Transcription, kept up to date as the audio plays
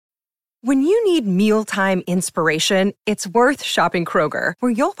When you need mealtime inspiration, it's worth shopping Kroger,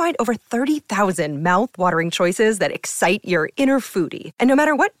 where you'll find over 30,000 mouth-watering choices that excite your inner foodie. And no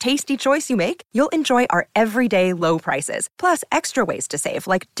matter what tasty choice you make, you'll enjoy our everyday low prices, plus extra ways to save,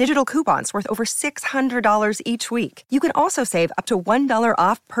 like digital coupons worth over $600 each week. You can also save up to $1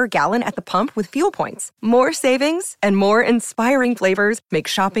 off per gallon at the pump with fuel points. More savings and more inspiring flavors make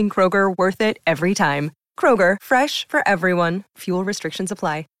shopping Kroger worth it every time. Kroger, fresh for everyone. Fuel restrictions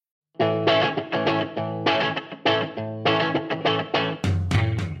apply.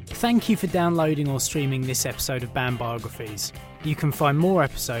 Thank you for downloading or streaming this episode of Band Biographies. You can find more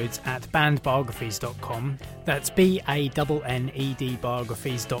episodes at bandbiographies.com. That's BANNED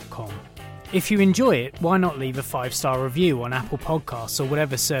biographies.com. If you enjoy it, why not leave a 5-star review on Apple Podcasts or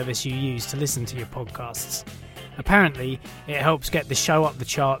whatever service you use to listen to your podcasts. Apparently, it helps get the show up the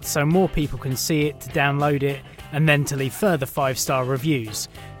charts so more people can see it, to download it, and then to leave further 5-star reviews.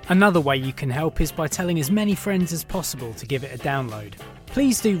 Another way you can help is by telling as many friends as possible to give it a download.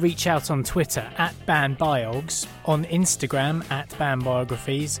 Please do reach out on Twitter at BandBiogs, on Instagram at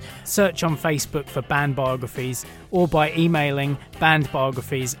BandBiographies, search on Facebook for Band Biographies, or by emailing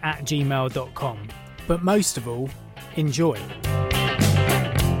bandbiographies@gmail.com. But most of all, enjoy.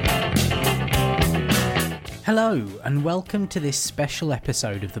 Hello, and welcome to this special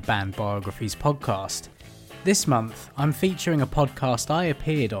episode of the Band Biographies podcast. This month, I'm featuring a podcast I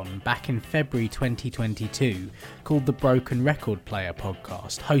appeared on back in February 2022 called the Broken Record Player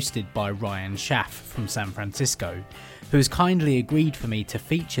Podcast, hosted by Ryan Schaff from San Francisco, who has kindly agreed for me to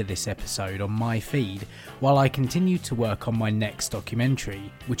feature this episode on my feed while I continue to work on my next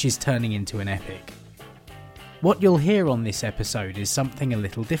documentary, which is turning into an epic. What you'll hear on this episode is something a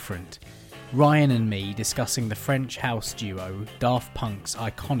little different. Ryan and me discussing the French house duo Daft Punk's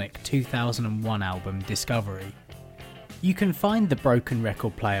iconic 2001 album Discovery. You can find the Broken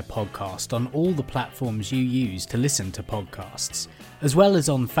Record Player podcast on all the platforms you use to listen to podcasts, as well as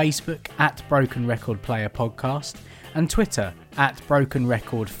on Facebook at Broken Record Player Podcast and Twitter at Broken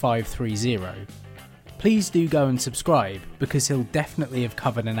Record 530. Please do go and subscribe, because he'll definitely have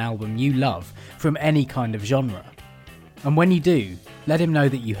covered an album you love from any kind of genre. And when you do, let him know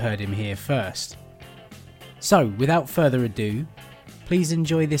that you heard him here first. So, without further ado, please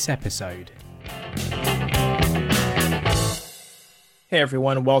enjoy this episode. Hey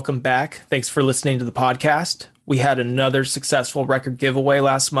everyone, welcome back. Thanks for listening to the podcast. We had another successful record giveaway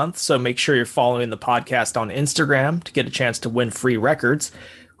last month, so make sure you're following the podcast on Instagram to get a chance to win free records.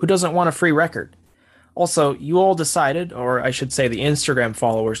 Who doesn't want a free record? Also, you all decided, or I should say the Instagram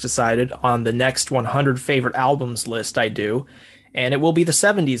followers decided, on the next 100 favorite albums list I do, and it will be the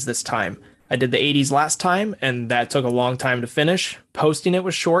 70s this time. I did the 80s last time, and that took a long time to finish. Posting it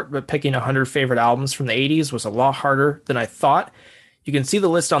was short, but picking 100 favorite albums from the 80s was a lot harder than I thought. You can see the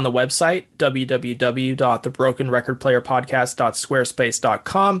list on the website,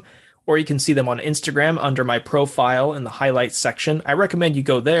 www.thebrokenrecordplayerpodcast.squarespace.com, or you can see them on Instagram under my profile in the highlights section. I recommend you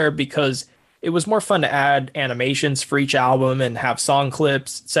go there because it was more fun to add animations for each album and have song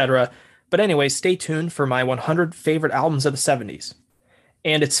clips, etc. But anyway, stay tuned for my 100 favorite albums of the 70s.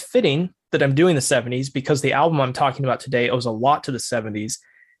 And it's fitting that I'm doing the 70s because the album I'm talking about today owes a lot to the 70s.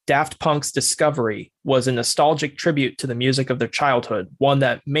 Daft Punk's Discovery was a nostalgic tribute to the music of their childhood, one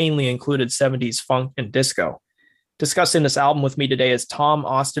that mainly included 70s funk and disco. Discussing this album with me today is Tom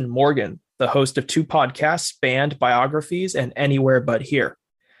Austin Morgan, the host of 2 podcasts, Band Biographies and Anywhere But Here.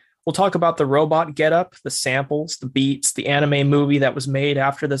 We'll talk about the robot getup, the samples, the beats, the anime movie that was made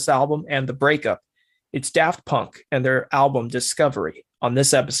after this album, and the breakup. It's Daft Punk and their album Discovery on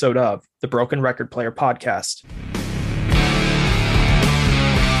this episode of the Broken Record Player Podcast.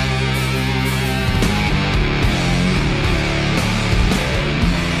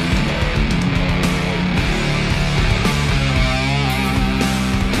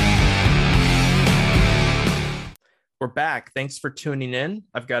 We're back. Thanks for tuning in.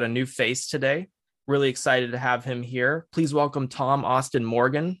 I've got a new face today. Really excited to have him here. Please welcome Tom Austin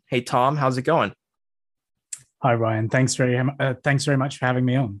Morgan. Hey, Tom, how's it going? Hi, Ryan. Thanks very much for having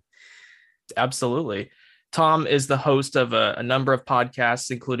me on. Absolutely. Tom is the host of a number of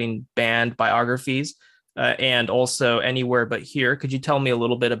podcasts, including Band Biographies and also Anywhere But Here. Could you tell me a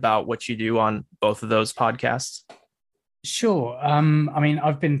little bit about what you do on both of those podcasts? Sure.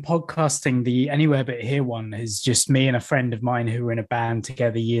 I've been podcasting. The Anywhere But Here one is just me and a friend of mine who were in a band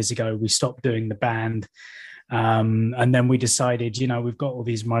together years ago. We stopped doing the band. And then we decided, we've got all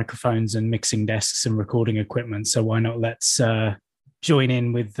these microphones and mixing desks and recording equipment. So why not let's join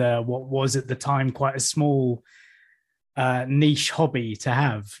in with what was at the time quite a small niche hobby to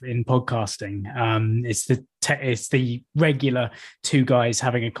have in podcasting. It's it's the regular two guys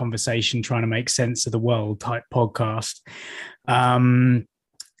having a conversation trying to make sense of the world type podcast. And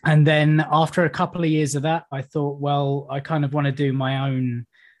then after a couple of years of that, I thought, well, I kind of want to do my own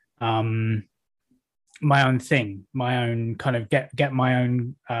thing, my own kind of get my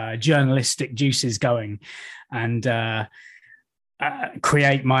own journalistic juices going, and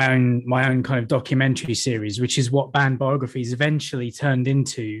create my own kind of documentary series, which is what Band Biographies eventually turned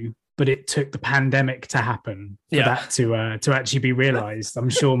into. But it took the pandemic to happen for that to actually be realized.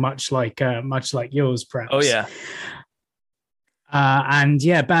 I'm sure much like yours, perhaps. Oh yeah. And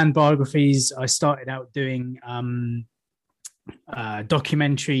yeah, Band Biographies, I started out doing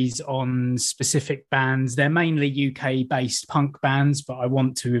documentaries on specific bands. They're mainly UK based punk bands, but I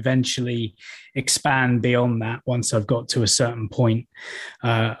want to eventually expand beyond that once I've got to a certain point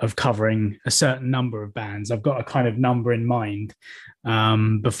of covering a certain number of bands. I've got a kind of number in mind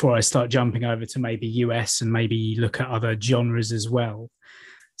before I start jumping over to maybe US and maybe look at other genres as well.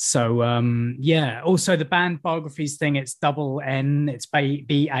 So yeah, also the Band Biographies thing, it's double N, it's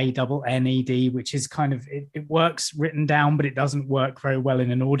BANNED, which is kind of, it works written down, but it doesn't work very well in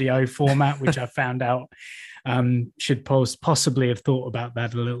an audio format, which I found out. Should possibly have thought about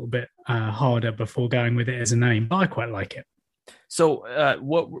that a little bit harder before going with it as a name, but I quite like it. So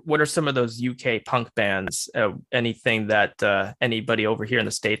what are some of those UK punk bands? Anything that anybody over here in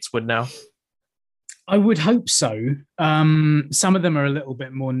the States would know? I would hope so. Some of them are a little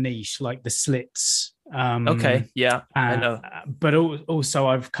bit more niche, like the Slits. Okay, yeah, I know. But also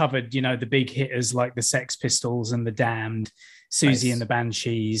I've covered, the big hitters like the Sex Pistols and the Damned, Susie and the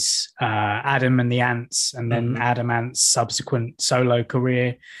Banshees, Adam and the Ants, and then Adam Ant's subsequent solo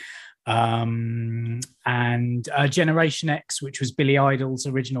career. And Generation X, which was Billy Idol's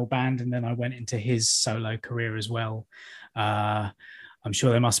original band, and then I went into his solo career as well. I'm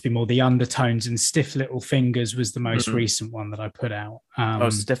sure there must be more. The Undertones and Stiff Little Fingers was the most recent one that I put out.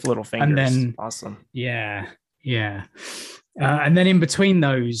 Stiff Little Fingers. And then, awesome. Yeah. And then in between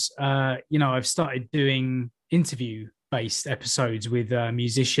those, I've started doing interview-based episodes with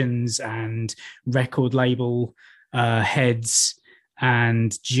musicians and record label heads,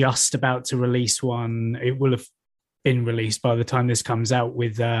 and just about to release one. It will have been released by the time this comes out,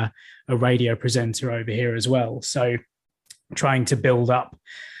 with a radio presenter over here as well. So trying to build up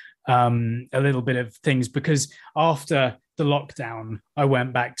a little bit of things, because after the lockdown, I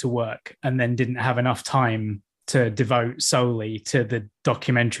went back to work and then didn't have enough time to devote solely to the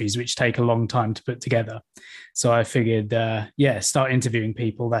documentaries, which take a long time to put together. So I figured, start interviewing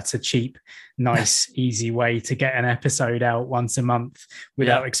people. That's a cheap, nice, easy way to get an episode out once a month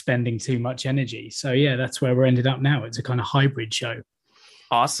without expending too much energy. So yeah, that's where we're ended up now. It's a kind of hybrid show.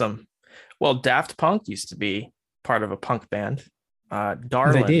 Awesome. Well, Daft Punk used to be part of a punk band,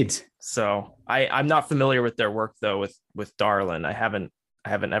 Darlin. They did. So I'm not familiar with their work though. With Darlin, I haven't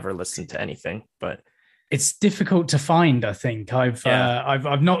ever listened to anything, but it's difficult to find. I think I've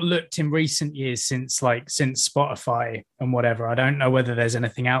not looked in recent years since Spotify and whatever. I don't know whether there's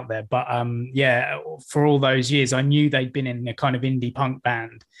anything out there, but for all those years, I knew they'd been in a kind of indie punk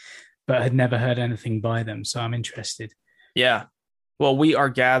band, but had never heard anything by them. So I'm interested. Yeah. Well, we are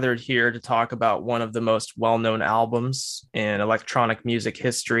gathered here to talk about one of the most well-known albums in electronic music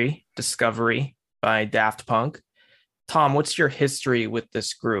history, Discovery by Daft Punk. Tom, what's your history with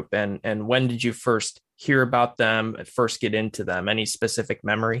this group, and when did you first hear about them, first get into them? Any specific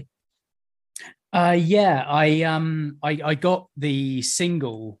memory? I got the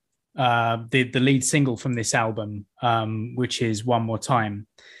single, the lead single from this album, which is One More Time.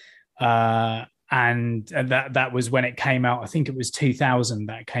 And that was when it came out. I think it was 2000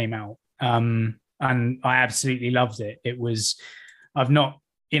 that came out. And I absolutely loved it.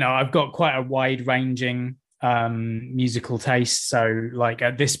 I've got quite a wide ranging musical taste. So like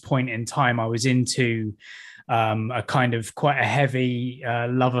at this point in time, I was into a kind of quite a heavy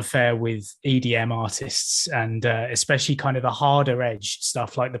love affair with EDM artists, and especially kind of the harder edge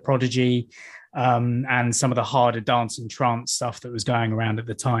stuff like The Prodigy, and some of the harder dance and trance stuff that was going around at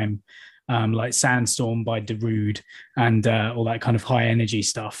the time. Like Sandstorm by Darude and all that kind of high energy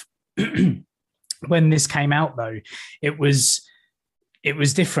stuff. When this came out, though, it was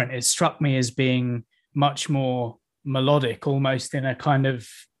different. It struck me as being much more melodic, almost in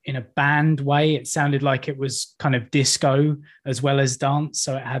a band way. It sounded like it was kind of disco as well as dance.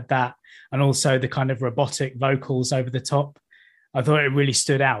 So it had that, and also the kind of vocals over the top. I thought it really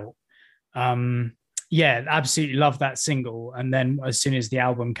stood out. Absolutely loved that single. And then as soon as the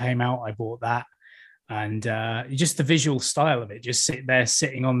album came out, I bought that. And just the visual style of it, just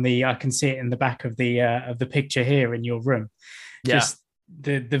sitting on I can see it in the back of the picture here in your room. Yeah.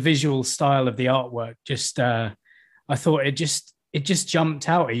 the visual style of the artwork just I thought it just jumped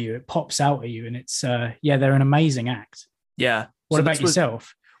out at you. It pops out at you, and it's yeah, they're an amazing act. Yeah. What about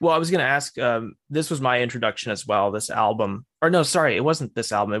yourself? Well, I was going to ask, this was my introduction as well, this album. Or no, sorry, it wasn't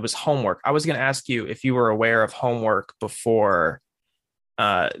this album. It was Homework. I was going to ask you if you were aware of Homework before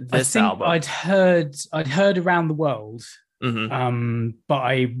this album. I'd heard Around the World, but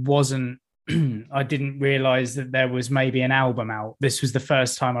I wasn't, I didn't realize that there was maybe an album out. This was the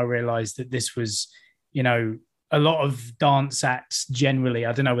first time I realized that this was, you know, a lot of dance acts generally,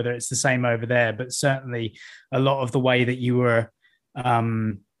 I don't know whether it's the same over there, but certainly a lot of the way that you were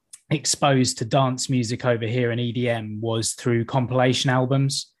exposed to dance music over here in EDM was through compilation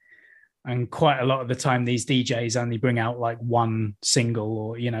albums. And quite a lot of the time, these DJs only bring out like one single,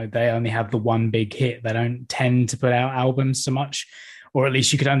 or, you know, they only have the one big hit. They don't tend to put out albums so much, or at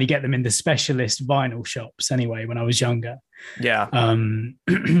least you could only get them in the specialist vinyl shops anyway, when I was younger. Yeah.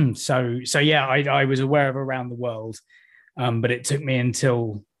 So yeah, I was aware of Around the World, but it took me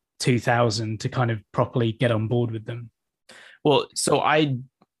until 2000 to kind of properly get on board with them. Well, so I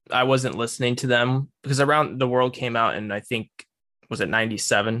wasn't listening to them because Around the World came out, and I think, was it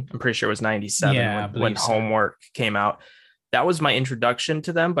 97? I'm pretty sure it was 97 when Homework came out. That was my introduction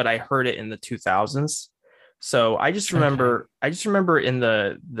to them, but I heard it in the 2000s. So I just remember in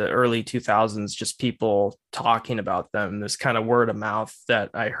the early 2000s, just people talking about them, this kind of word of mouth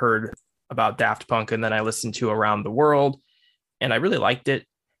that I heard about Daft Punk, and then I listened to Around the World, and I really liked it.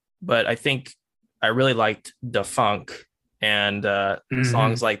 But I think I really liked Da Funk and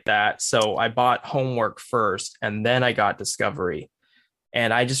songs like that. So I bought Homework first, and then I got Discovery.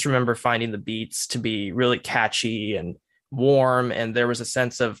 And I just remember finding the beats to be really catchy and warm, and there was a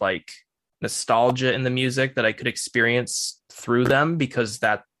sense of like nostalgia in the music that I could experience through them, because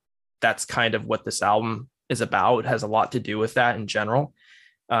that's kind of what this album is about. It has a lot to do with that in general.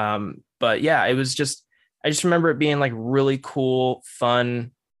 But yeah, it was just, I just remember it being like really cool,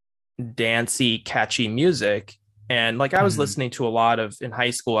 fun, dancey, catchy music. And like I was listening to in high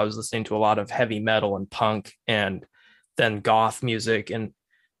school, I was listening to a lot of heavy metal and punk and then goth music. And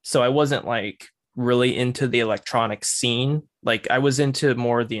so I wasn't like really into the electronic scene. Like I was into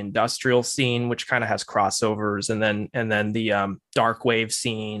more the industrial scene, which kind of has crossovers, and then the dark wave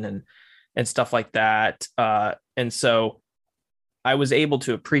scene and stuff like that. And so I was able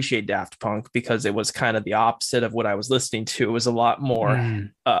to appreciate Daft Punk because it was kind of the opposite of what I was listening to. It was a lot more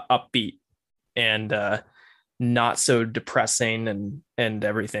upbeat and not so depressing and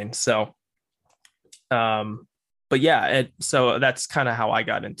everything. So, but yeah, so that's kind of how I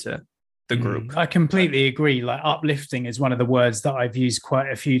got into the group. I completely agree. Like uplifting is one of the words that I've used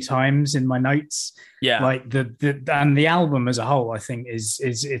quite a few times in my notes. Yeah. Like the album as a whole, I think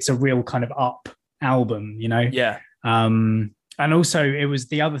it's a real kind of up album, you know? Yeah. And also it was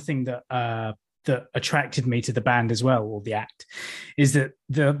the other thing that attracted me to the band as well, or the act, is that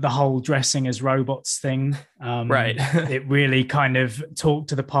the whole dressing as robots thing. Right. It really kind of talked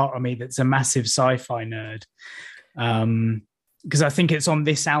to the part of me that's a massive sci-fi nerd. Because I think it's on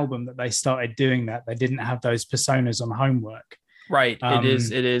this album that they started doing that. They didn't have those personas on Homework. Right. It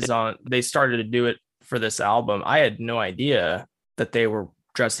is on, they started to do it for this album. I had no idea that they were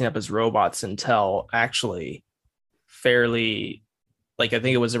dressing up as robots until actually fairly, like, I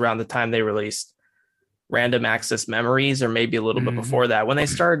think it was around the time they released Random Access Memories, or maybe a little bit before that, when they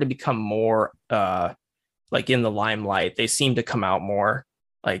started to become more like in the limelight. They seemed to come out more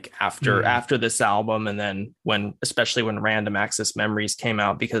like after this album, and then especially when Random Access Memories came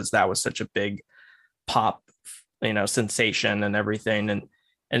out, because that was such a big pop, you know, sensation and everything.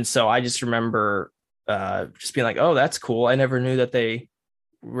 And so I just remember just being like, oh, that's cool. I never knew that they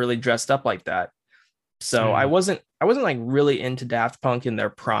really dressed up like that. So I wasn't like really into Daft Punk in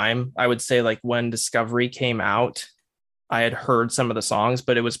their prime. I would say like when Discovery came out, I had heard some of the songs,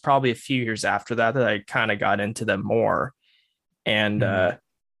 but it was probably a few years after that I kind of got into them more. And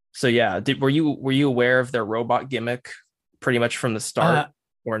so yeah, were you aware of their robot gimmick pretty much from the start,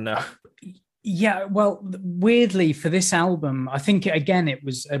 or no? Yeah, well, weirdly for this album, I think again it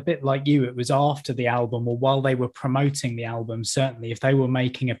was a bit like you. It was after the album, or while they were promoting the album. Certainly, if they were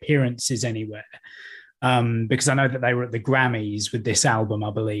making appearances anywhere, because I know that they were at the Grammys with this album,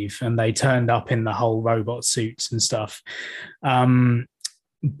 I believe, and they turned up in the whole robot suits and stuff.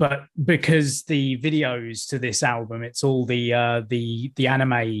 But because the videos to this album, it's all the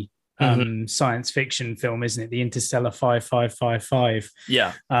anime science fiction film, isn't it? The Interstellar 5555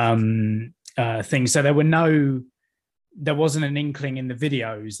 yeah thing. So there were no there wasn't an inkling in the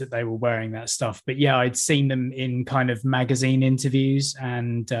videos that they were wearing that stuff. But yeah, I'd seen them in kind of magazine interviews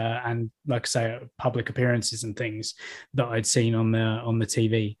and like I say, public appearances and things that I'd seen on the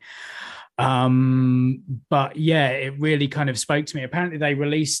TV. But yeah, it really kind of spoke to me. Apparently they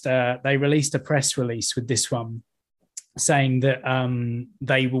released a press release with this one saying that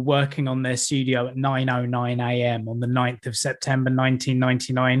they were working on their studio at 9:09 a.m. on the 9th of September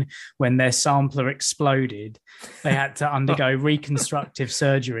 1999 when their sampler exploded. They had to undergo reconstructive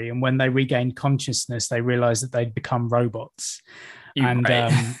surgery, and when they regained consciousness, they realized that they'd become robots.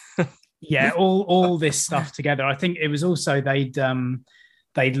 Yeah, all this stuff together. I think it was also they'd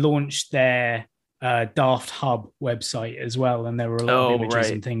launched their Daft Hub website as well, and there were a lot of images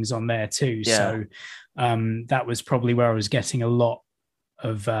and things on there too. Yeah. So that was probably where I was getting a lot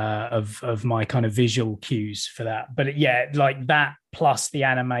of my kind of visual cues for that. But yeah, like that plus the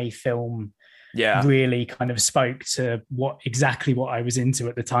anime film really kind of spoke to what I was into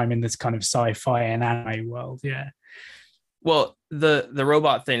at the time in this kind of sci-fi and anime world. Yeah. Well, the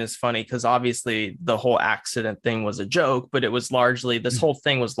robot thing is funny because obviously the whole accident thing was a joke, but it was largely, this whole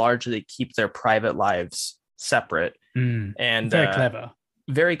thing was largely to keep their private lives separate. And very clever.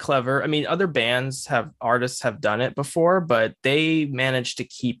 Very clever. I mean, other artists have done it before, but they managed to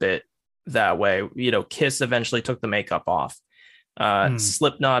keep it that way. You know, Kiss eventually took the makeup off.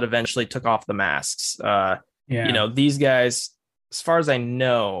 Slipknot eventually took off the masks. You know, these guys, as far as I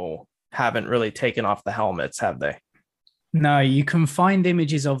know, haven't really taken off the helmets, have they? No, you can find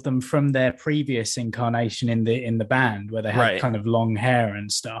images of them from their previous incarnation in the band where they had kind of long hair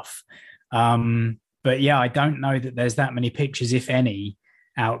and stuff. But yeah, I don't know that there's that many pictures, if any,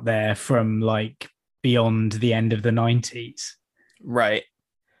 out there from like beyond the end of the 90s. Right.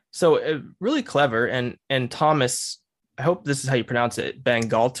 So really clever. And Thomas, I hope this is how you pronounce it,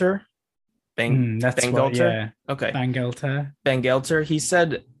 Bangalter. Bangalter. Okay. Bangalter. He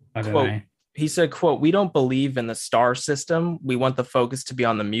said, I don't know. He said, quote, "We don't believe in the star system. We want the focus to be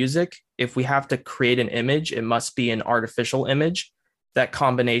on the music. If we have to create an image, it must be an artificial image. That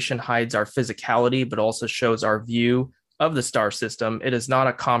combination hides our physicality, but also shows our view of the star system. It is not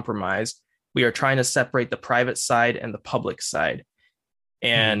a compromise. We are trying to separate the private side and the public side."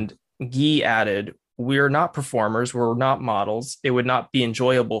 And Guy added, "We're not performers. We're not models. It would not be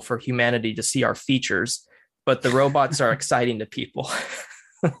enjoyable for humanity to see our features, but the robots are exciting to people."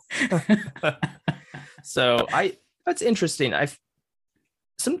 So that's interesting.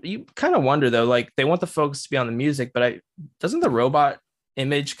 You kind of wonder though, like they want the focus to be on the music, but doesn't the robot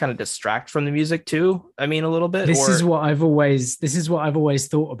image kind of distract from the music too? I mean, a little bit. This is what I've always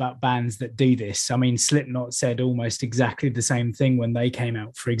thought about bands that do this. I mean, Slipknot said almost exactly the same thing when they came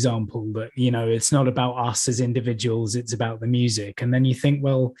out, for example, that, you know, it's not about us as individuals, it's about the music. And then you think,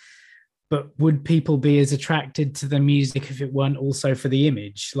 well, but would people be as attracted to the music if it weren't also for the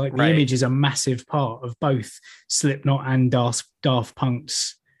image? Like the image is a massive part of both Slipknot and Daft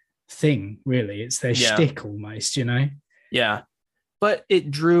Punk's thing, really. It's their shtick almost, you know? Yeah. But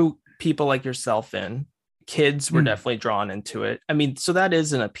it drew people like yourself in. Kids were definitely drawn into it. I mean, so that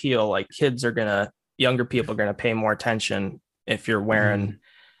is an appeal. Like younger people are going to pay more attention if you're wearing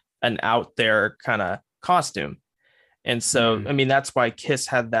an out there kind of costume. And so, I mean, that's why Kiss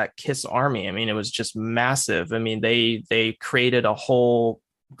had that Kiss Army. I mean, it was just massive. I mean, they created a whole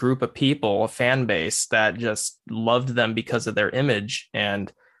group of people, a fan base that just loved them because of their image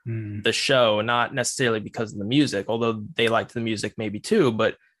and the show, not necessarily because of the music, although they liked the music maybe too.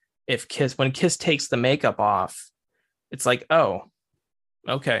 But when Kiss takes the makeup off, it's like, oh,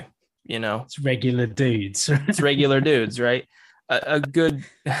 okay, you know, it's regular dudes. It's regular dudes, right? A good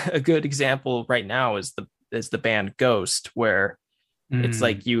example right now is the band Ghost, where it's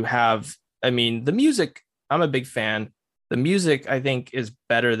like you have, I mean, the music, I'm a big fan. The music, I think, is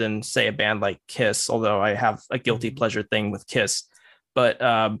better than, say, a band like Kiss, although I have a guilty pleasure thing with Kiss. But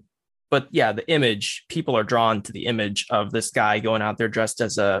yeah, the image, people are drawn to the image of this guy going out there dressed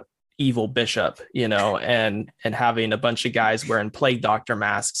as a evil bishop, you know, and having a bunch of guys wearing plague doctor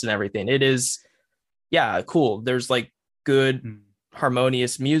masks and everything. It is, yeah, cool. There's like good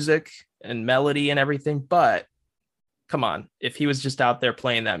harmonious music and melody and everything, but come on, if he was just out there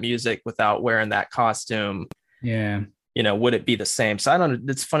playing that music without wearing that costume, you know, would it be the same? So I don't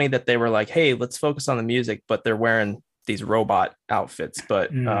know. It's funny that they were like, hey, let's focus on the music, but they're wearing these robot outfits. But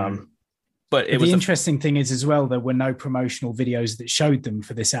the interesting thing is as well, there were no promotional videos that showed them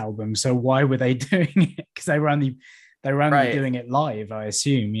for this album. So why were they doing it? Because they were only doing it live, I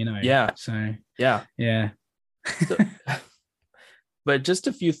assume, you know. Yeah. So yeah. So, but just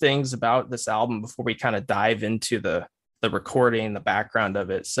a few things about this album before we kind of dive into the recording, the background of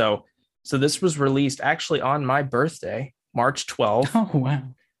it. So So this was released actually on my birthday, March 12th, Oh, wow.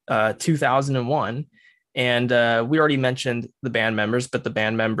 2001. And we already mentioned the band members, but the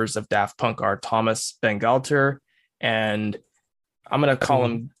band members of Daft Punk are Thomas Bangalter, and I'm going to call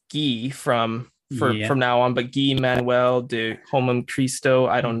him Guy from now on, but Guy Manuel de Homem Cristo.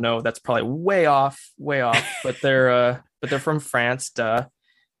 I don't know. That's probably way off, but they're from France. Duh.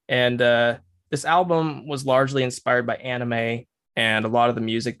 And this album was largely inspired by anime and a lot of the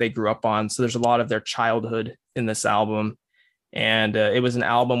music they grew up on. So there's a lot of their childhood in this album. And it was an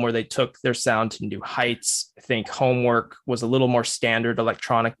album where they took their sound to new heights. I think Homework was a little more standard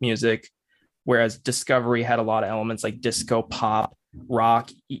electronic music, whereas Discovery had a lot of elements like disco, pop,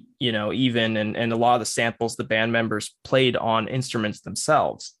 rock, even, and a lot of the samples the band members played on instruments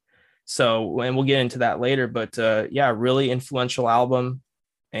themselves. So, and we'll get into that later, but really influential album.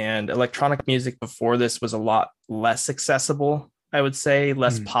 And electronic music before this was a lot less accessible, I would say,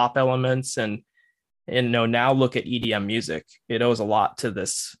 less pop elements. And now look at EDM music. It owes a lot to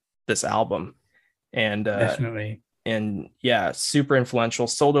this album. And definitely. And yeah, super influential,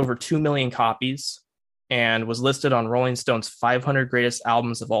 sold over 2 million copies and was listed on Rolling Stone's 500 greatest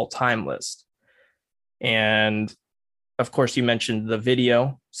albums of all time list. And of course, you mentioned the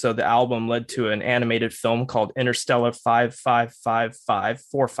video. So the album led to an animated film called Interstellar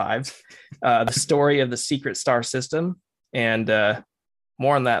 55545, the story of the secret star system. And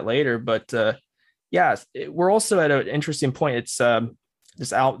more on that later. But we're also at an interesting point. It's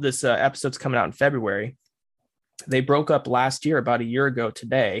this episode's coming out in February. They broke up last year, about a year ago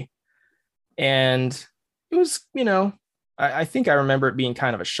today. And it was, I think I remember it being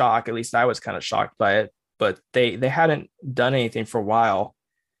kind of a shock. At least I was kind of shocked by it, but they hadn't done anything for a while.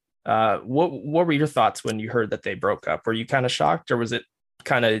 What were your thoughts when you heard that they broke up? Were you kind of shocked, or was it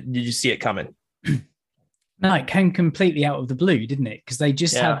did you see it coming? No, it came completely out of the blue, didn't it? Because they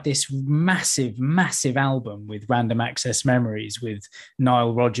just had this massive, massive album with Random Access Memories with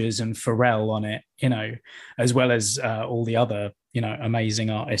Nile Rodgers and Pharrell on it, as well as all the other, amazing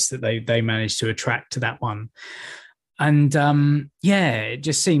artists that they managed to attract to that one. And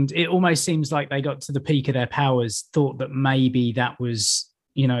it almost seems like they got to the peak of their powers, thought that maybe that was,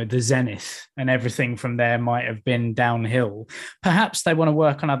 the zenith, and everything from there might have been downhill. Perhaps they want to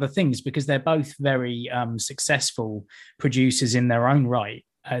work on other things because they're both very successful producers in their own right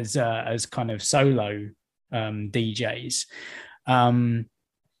as kind of solo DJs.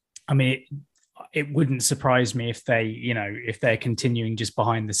 It wouldn't surprise me if they, if they're continuing just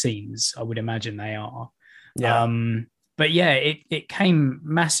behind the scenes. I would imagine they are. Yeah. But yeah, it came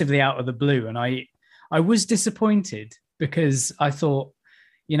massively out of the blue, and I was disappointed because I thought,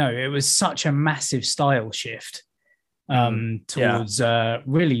 it was such a massive style shift towards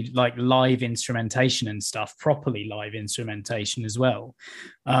really like live instrumentation and stuff, properly live instrumentation as well.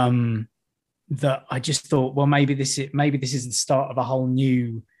 That I just thought, well, maybe this is the start of a whole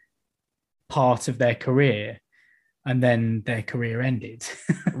new part of their career, and then their career ended.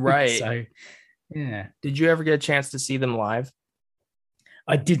 Right. So, yeah. Did you ever get a chance to see them live?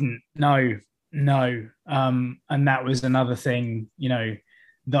 I didn't. No. And that was another thing,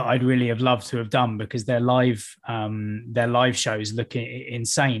 that I'd really have loved to have done, because their live shows look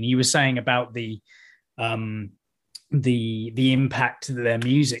insane. You were saying about the impact that their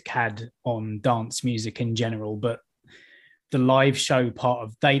music had on dance music in general, but the live show part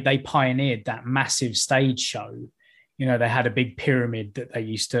of they pioneered that massive stage show. They had a big pyramid that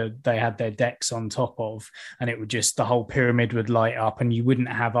they had their decks on top of, and it would just, the whole pyramid would light up, and you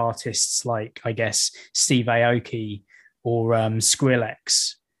wouldn't have artists like, I guess, Steve Aoki or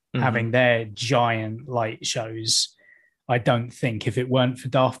Skrillex having their giant light shows. I don't think, if it weren't for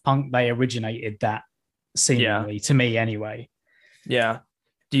Daft Punk, they originated that, seemingly, to me anyway. Yeah.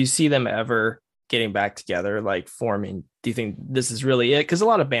 Do you see them ever getting back together, like forming? Do you think this is really it? Because a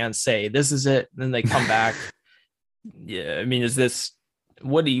lot of bands say this is it, and then they come back. Yeah, I mean, is this,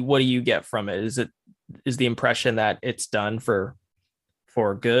 what do you get from it? Is the impression that it's done for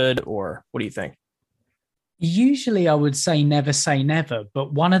good, or what do you think? Usually I would say never,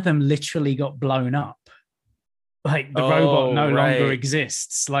 but one of them literally got blown up. Like the robot no longer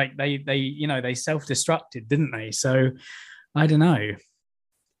exists. Like they self-destructed, didn't they? So I don't know.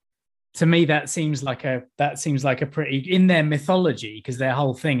 To me, that seems like a pretty, in their mythology, because their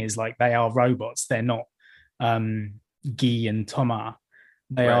whole thing is like they are robots. They're not Guy and Thomas.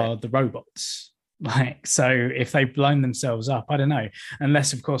 They are the robots. Like, so if they've blown themselves up, I don't know.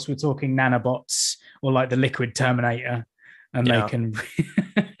 Unless, of course, we're talking nanobots or like the Liquid Terminator, and they can.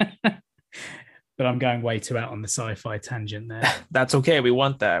 But I'm going way too out on the sci-fi tangent there. That's okay. We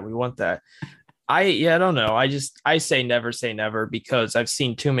want that. I don't know. I say never because I've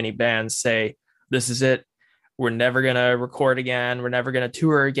seen too many bands say this is it. We're never gonna record again. We're never gonna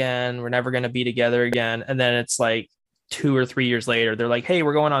tour again. We're never gonna be together again. And then it's like 2 or 3 years later, they're like, hey,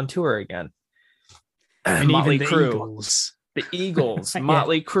 we're going on tour again. I mean, Motley even the Crue, Eagles. the Eagles, Yeah.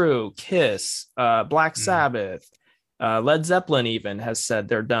 Motley Crue, Kiss, Black Sabbath, Led Zeppelin even has said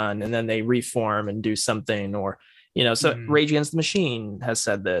they're done, and then they reform and do something, or so Rage Against the Machine has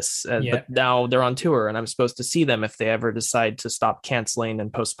said this, but now they're on tour, and I'm supposed to see them if they ever decide to stop canceling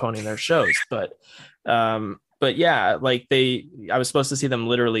and postponing their shows. But yeah, like I was supposed to see them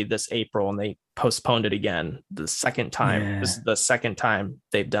literally this April, and they postponed it again the second time. Yeah. This is the second time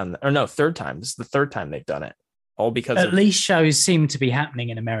they've done that, or no, third time. This is the third time they've done it. All because at least shows seem to be happening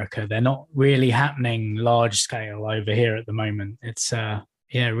in America. They're not really happening large scale over here at the moment. It's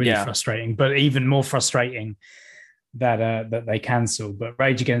really frustrating, but even more frustrating that they cancel. But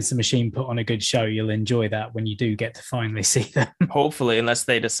Rage Against the Machine put on a good show. You'll enjoy that when you do get to finally see them. Hopefully, unless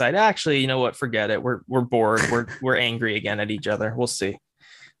they decide, actually, you know what, forget it. We're bored. We're angry again at each other. We'll see.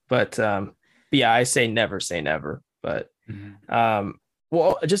 But yeah, I say never say never. But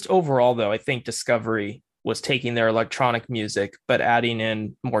well, just overall though, I think Discovery was taking their electronic music, but adding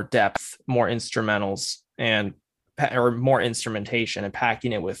in more depth, more instrumentals, or more instrumentation, and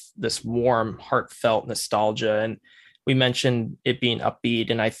packing it with this warm, heartfelt nostalgia. And we mentioned it being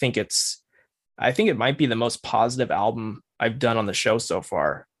upbeat, and I think it might be the most positive album I've done on the show so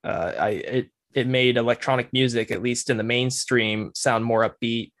far. It made electronic music, at least in the mainstream, sound more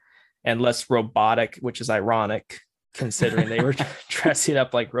upbeat and less robotic, which is ironic considering they were dressing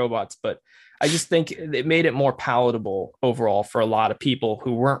up like robots. But I just think it made it more palatable overall for a lot of people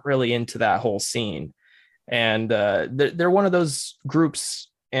who weren't really into that whole scene. And they're one of those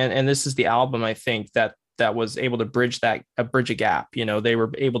groups, and this is the album, I think, that was able to bridge a gap. They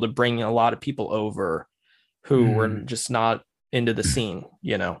were able to bring a lot of people over who were just not into the scene,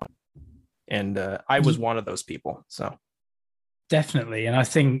 and I was one of those people. So definitely. And I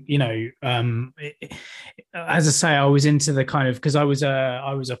think, as I say, I was into the kind of, because I was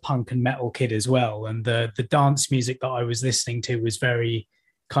a punk and metal kid as well, and the dance music that I was listening to was very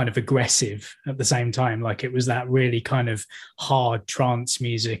kind of aggressive at the same time. Like it was that really kind of hard trance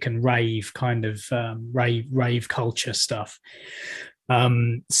music and rave kind of rave culture stuff.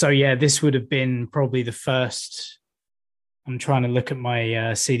 So yeah, this would have been probably the first. I'm trying to look at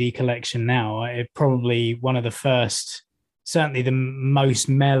my CD collection now. It probably one of the first, certainly the most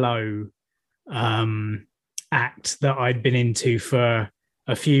mellow act that I'd been into for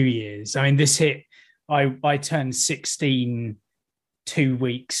a few years. I mean, this hit. I turned 16 2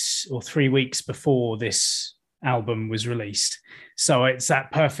 weeks or 3 weeks before this album was released, so it's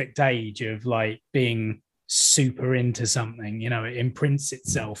that perfect age of like being super into something. It imprints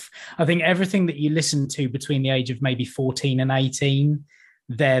itself. I think everything that you listen to between the age of maybe 14 and 18,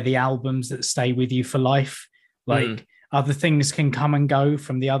 they're the albums that stay with you for life. Like other things can come and go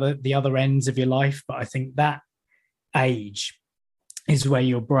from the other ends of your life, but I think that age is where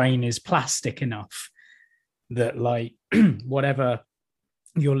your brain is plastic enough that like whatever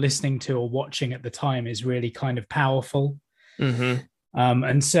you're listening to or watching at the time is really kind of powerful.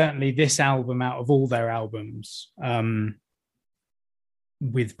 And certainly this album, out of all their albums,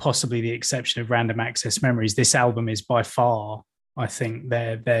 with possibly the exception of Random Access Memories, this album is by far, I think,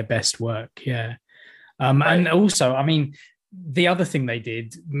 their best work. Yeah. And also, I mean, the other thing they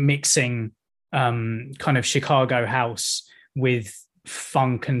did, mixing kind of Chicago house with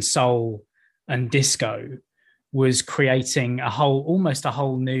funk and soul and disco, was creating almost a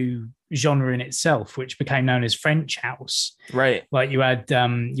whole new genre in itself, which became known as French house. Right. Like you had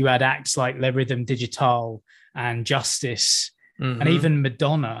acts like Le Rhythm Digital and Justice, and even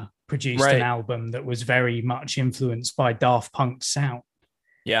Madonna produced an album that was very much influenced by Daft Punk's sound.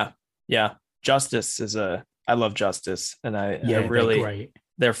 Yeah. Yeah. Justice I love Justice. And I really, great.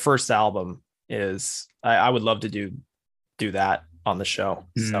 Their first album is, I would love to do that on the show.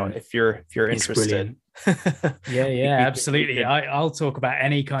 So if you're interested. yeah, absolutely. I'll talk about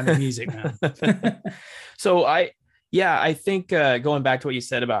any kind of music now. So I think going back to what you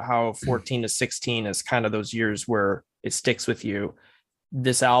said about how 14 to 16 is kind of those years where it sticks with you.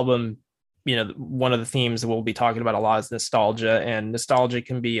 This album, one of the themes that we'll be talking about a lot is nostalgia, and nostalgia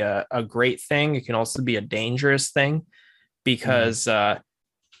can be a great thing. It can also be a dangerous thing, because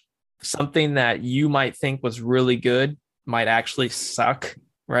something that you might think was really good might actually suck.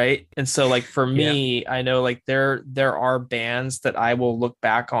 Right. And so like for me, I know like there are bands that I will look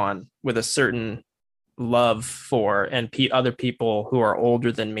back on with a certain love for, and other people who are older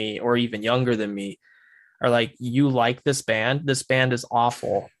than me or even younger than me, are like, you like this band? This band is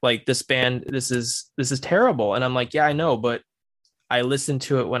awful. Like this band, this is terrible. And I'm like, yeah, I know, but I listened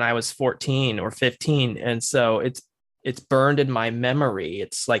to it when I was 14 or 15. And so it's burned in my memory.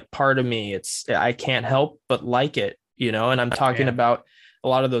 It's like part of me. I can't help but like it, you know? And I'm talking about a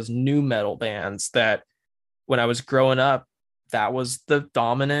lot of those new metal bands that when I was growing up, that was the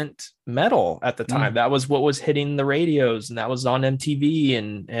dominant metal at the time. That was what was hitting the radios, and that was on MTV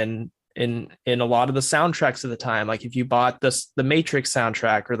and in a lot of the soundtracks of the time. Like if you bought the Matrix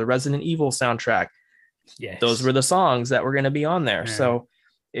soundtrack or the Resident Evil soundtrack, those were the songs that were going to be on there. So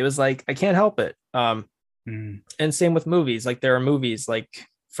it was like, I can't help it. And same with movies. Like there are movies like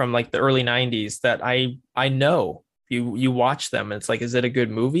from like the early 90s that I know you watch them and it's like, is it a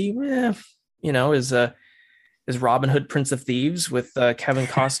good movie? You know, is Robin Hood Prince of Thieves with Kevin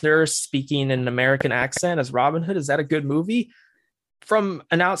Costner speaking in an American accent as Robin Hood, is that a good movie? From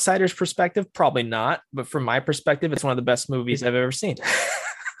an outsider's perspective, probably not. But from my perspective, it's one of the best movies I've ever seen.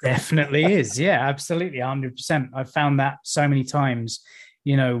 Definitely is. Yeah, absolutely. 100%. I've found that so many times,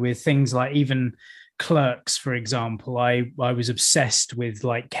 you know, with things like even Clerks, for example. I was obsessed with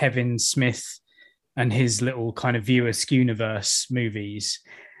like Kevin Smith and his little kind of View Askewniverse movies.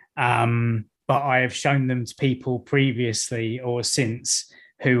 But I have shown them to people previously or since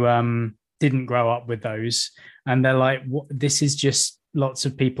who didn't grow up with those. And they're like, this is just lots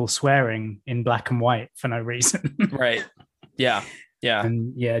of people swearing in black and white for no reason. Right. Yeah. Yeah.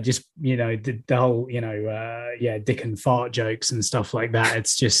 And just, you know, the whole, you know, dick and fart jokes and stuff like that.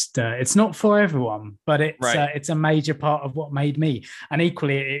 It's just, it's not for everyone, but it's a major part of what made me. And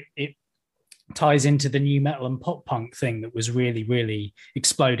equally, it ties into the new metal and pop punk thing that was really, really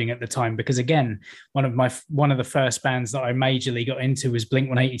exploding at the time. Because again, one of the first bands that I majorly got into was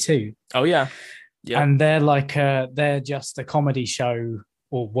Blink-182. Oh yeah. Yeah. And they're just a comedy show,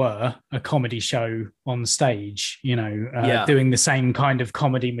 or were a comedy show on stage, you know, doing the same kind of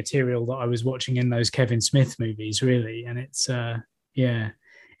comedy material that I was watching in those Kevin Smith movies, really. And it's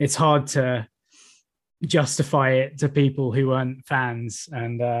hard to justify it to people who aren't fans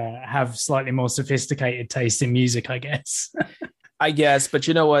and have slightly more sophisticated taste in music, I guess. I guess, but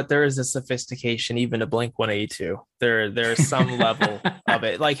you know what? There is a sophistication even to Blink-182. There's some level of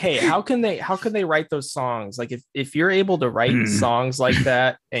it. Like, hey, how can they write those songs? Like if you're able to write songs like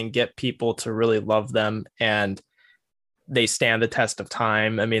that and get people to really love them and they stand the test of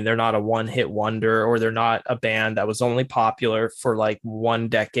time. I mean, they're not a one-hit wonder, or they're not a band that was only popular for like one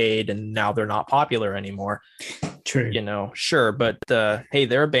decade and now they're not popular anymore. True. You know, sure. But hey,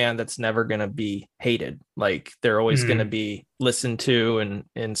 they're a band that's never going to be hated. Like they're always going to be listened to.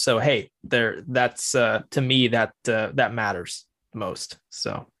 And so, hey, that's to me, that matters most.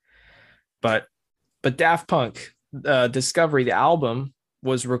 So, but Daft Punk, Discovery, the album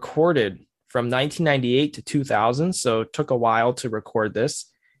was recorded from 1998 to 2000. So it took a while to record this.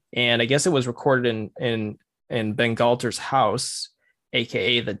 And I guess it was recorded in Ben Galter's house,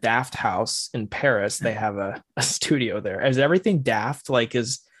 AKA the Daft House in Paris. They have a studio there. Is everything Daft? Like,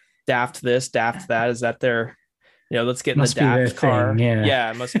 is Daft this, Daft that? Is that their, you know, let's get in the Daft car.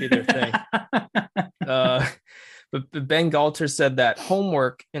 Yeah, it must be their thing. But Ben Galter said that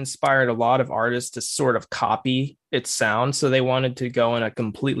Homework inspired a lot of artists to sort of copy its sound. So they wanted to go in a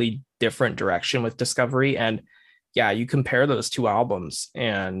completely different direction with Discovery. And yeah, you compare those two albums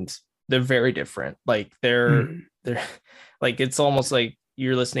and they're very different. Like they're like, it's almost like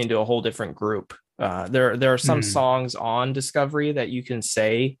you're listening to a whole different group. There are some songs on Discovery that you can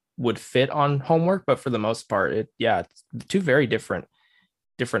say would fit on Homework, but for the most part, it's two very different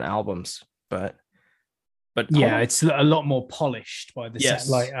albums. But yeah, it's a lot more polished by the set.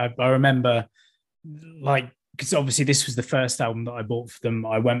 Like I remember, like, because obviously this was the first album that I bought for them.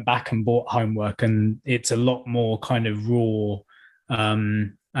 I went back and bought Homework, and it's a lot more kind of raw.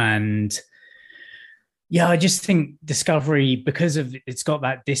 And yeah, I just think Discovery, because of it's got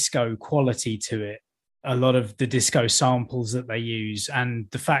that disco quality to it, a lot of the disco samples that they use, and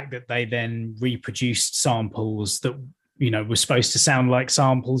the fact that they then reproduced samples that, you know, were supposed to sound like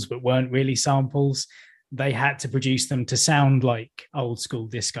samples but weren't really samples. They had to produce them to sound like old school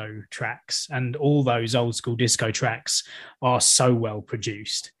disco tracks, and all those old school disco tracks are so well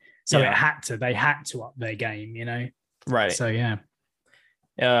produced. So they had to up their game, you know? Right. So, yeah.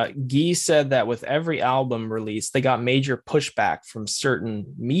 Guy said that with every album release, they got major pushback from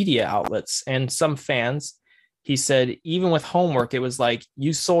certain media outlets and some fans. He said, even with Homework, it was like,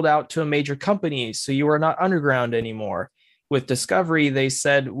 you sold out to a major company, so you are not underground anymore. With Discovery, they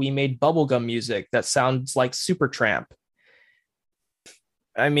said, we made bubblegum music that sounds like Supertramp.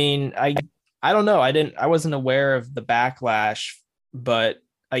 I mean, I don't know. I wasn't aware of the backlash, but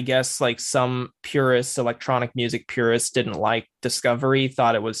I guess like some purists, electronic music purists, didn't like Discovery,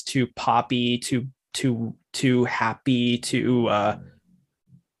 thought it was too poppy, too happy, too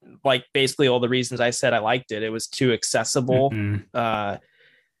like basically all the reasons I said I liked it. It was too accessible.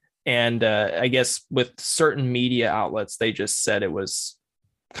 And I guess with certain media outlets, they just said it was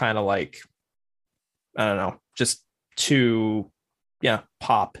kind of like, I don't know, just too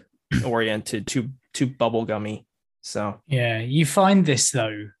pop oriented, too bubblegummy. So yeah, you find this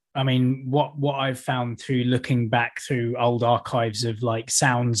though. I mean, what I've found through looking back through old archives of like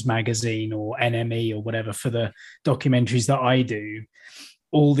Sounds magazine or NME or whatever for the documentaries that I do,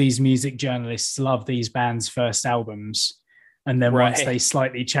 all these music journalists love these bands' first albums. And then once they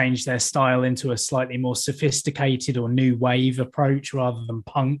slightly change their style into a slightly more sophisticated or new wave approach rather than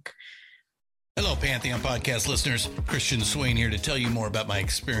punk. Hello, Pantheon podcast listeners. Christian Swain here to tell you more about my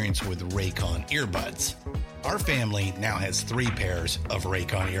experience with Raycon earbuds. Our family now has 3 pairs of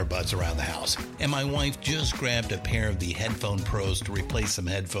Raycon earbuds around the house, and my wife just grabbed a pair of the Headphone Pros to replace some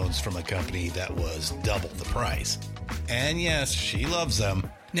headphones from a company that was double the price. And yes, she loves them.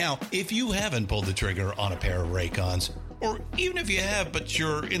 Now, if you haven't pulled the trigger on a pair of Raycons, or even if you have, but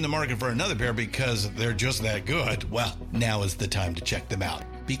you're in the market for another pair because they're just that good, well, now is the time to check them out,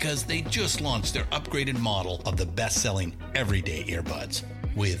 because they just launched their upgraded model of the best-selling everyday earbuds.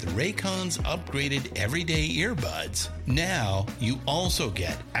 With Raycon's upgraded everyday earbuds, now you also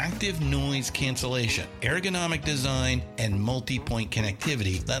get active noise cancellation, ergonomic design, and multi-point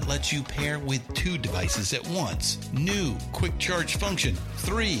connectivity that lets you pair with 2 devices at once. New quick charge function,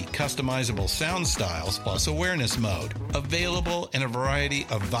 3 customizable sound styles, plus awareness mode. Available in a variety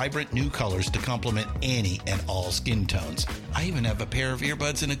of vibrant new colors to complement any and all skin tones. I even have a pair of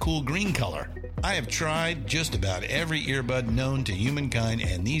earbuds in a cool green color. I have tried just about every earbud known to humankind,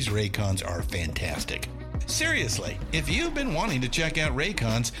 and these Raycons are fantastic. Seriously, if you've been wanting to check out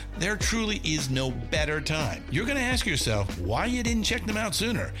Raycons, there truly is no better time. You're going to ask yourself why you didn't check them out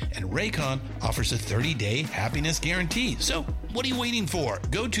sooner, and Raycon offers a 30-day happiness guarantee. So what are you waiting for?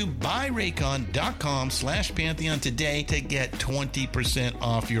 Go to buyraycon.com/Pantheon today to get 20%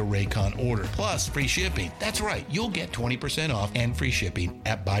 off your Raycon order, plus free shipping. That's right, you'll get 20% off and free shipping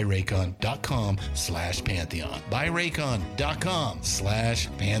at buyraycon.com/Pantheon.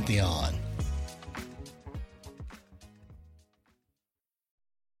 buyraycon.com/Pantheon.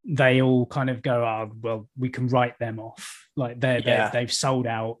 They all kind of go, oh, well, we can write them off. Like they've sold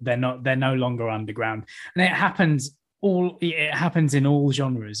out. They're no longer underground. And it happens in all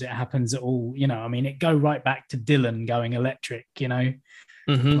genres. It happens at all, I mean, it go right back to Dylan going electric, like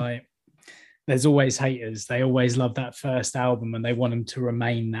there's always haters. They always love that first album and they want them to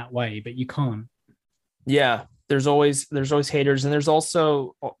remain that way, but you can't. Yeah. There's always haters. And there's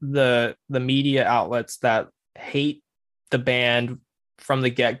also the media outlets that hate the band from the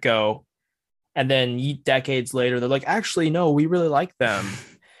get-go, and then decades later they're like, actually no, we really like them.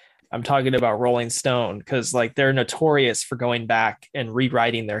 I'm talking about Rolling Stone, because like they're notorious for going back and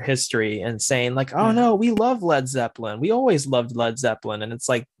rewriting their history and saying like, oh no, we love Led Zeppelin, we always loved Led Zeppelin. And it's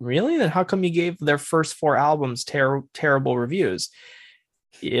like, really? Then how come you gave their first 4 albums terrible reviews?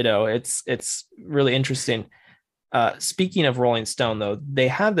 It's really interesting. Speaking of Rolling Stone though, they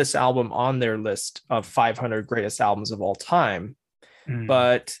have this album on their list of 500 greatest albums of all time.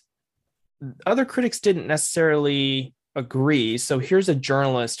 But other critics didn't necessarily agree. So here's a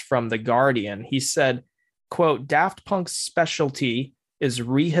journalist from The Guardian. He said, quote, Daft Punk's specialty is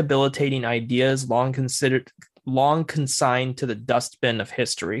rehabilitating ideas long consigned to the dustbin of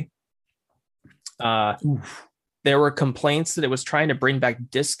history. There were complaints that it was trying to bring back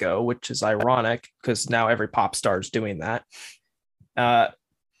disco, which is ironic because now every pop star is doing that.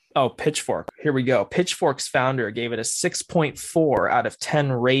 Pitchfork. Here we go. Pitchfork's founder gave it a 6.4 out of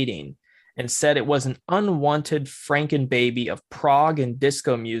 10 rating and said it was an unwanted Frankenbaby of prog and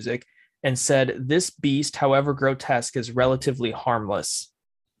disco music, and said this beast, however grotesque, is relatively harmless.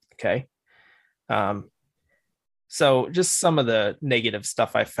 Okay. So just some of the negative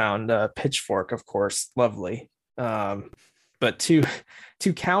stuff I found. Pitchfork, of course, lovely. But to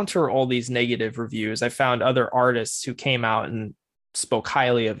counter all these negative reviews, I found other artists who came out and spoke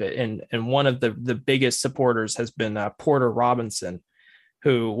highly of it, and one of the biggest supporters has been Porter Robinson,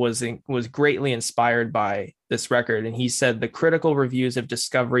 who was greatly inspired by this record. And he said the critical reviews of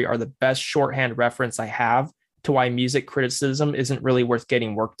Discovery are the best shorthand reference I have to why music criticism isn't really worth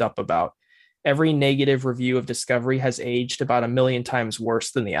getting worked up about. Every negative review of Discovery has aged about 1 million times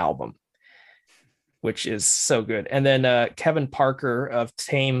worse than the album, which is so good. And then Kevin Parker of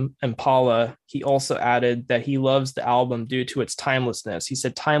Tame Impala, he also added that he loves the album due to its timelessness. He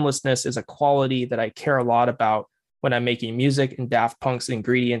said, timelessness is a quality that I care a lot about when I'm making music, and Daft Punk's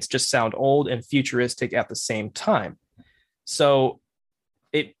ingredients just sound old and futuristic at the same time. So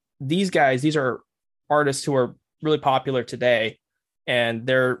these are artists who are really popular today, and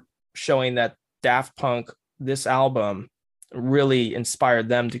they're showing that Daft Punk, this album, really inspired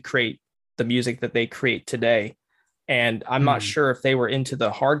them to create the music that they create today. And I'm not sure if they were into the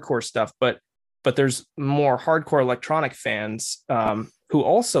hardcore stuff, but there's more hardcore electronic fans who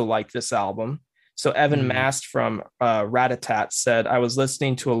also like this album. So Evan Mast from Ratatat said, I was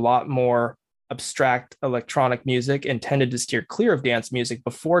listening to a lot more abstract electronic music and tended to steer clear of dance music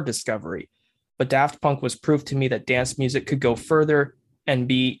before Discovery. But Daft Punk was proof to me that dance music could go further and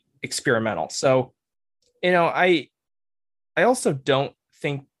be experimental. So, I also don't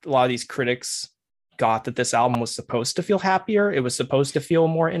think a lot of these critics got that this album was supposed to feel happier. It was supposed to feel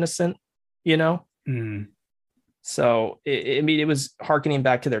more innocent, So it was hearkening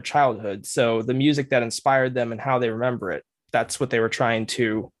back to their childhood. So the music that inspired them and how they remember it, that's what they were trying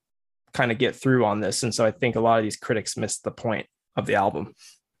to kind of get through on this. And so I think a lot of these critics missed the point of the album.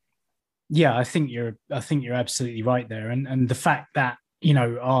 Yeah, I think you're absolutely right there. And the fact that,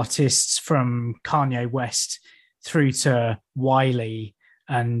 artists from Kanye West through to Wiley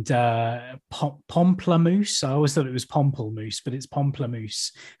and Pomplamoose. I always thought it was Pomplamoose, but it's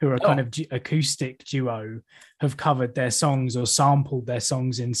Pomplamoose, who are a kind of acoustic duo, have covered their songs or sampled their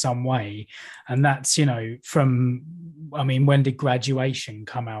songs in some way. And that's, when did Graduation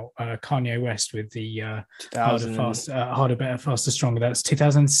come out? Kanye West with the Harder, Better, Faster, Stronger. That's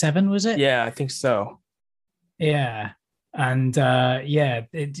 2007, was it? Yeah, I think so. Yeah. And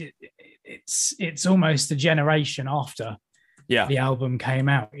it's almost a generation after the album came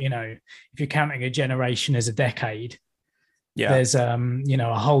out. If you're counting a generation as a decade, there's a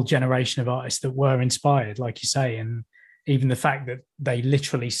whole generation of artists that were inspired, like you say, and even the fact that they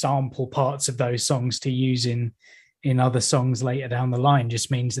literally sample parts of those songs to use in other songs later down the line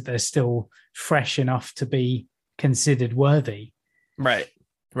just means that they're still fresh enough to be considered worthy. Right.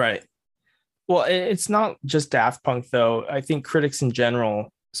 Well, it's not just Daft Punk, though. I think critics in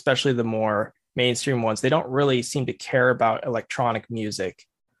general, especially the more mainstream ones, they don't really seem to care about electronic music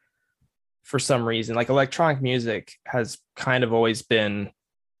for some reason. Like, electronic music has kind of always been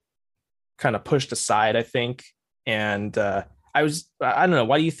kind of pushed aside, I think. And I don't know,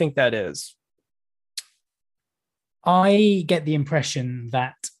 why do you think that is? I get the impression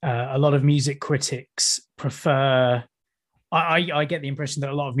that a lot of music critics prefer. I get the impression that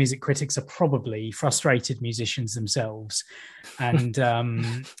a lot of music critics are probably frustrated musicians themselves, and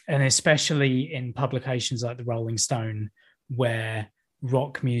especially in publications like the Rolling Stone, where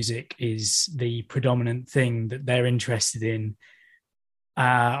rock music is the predominant thing that they're interested in.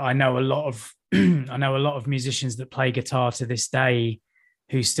 I know a lot of musicians that play guitar to this day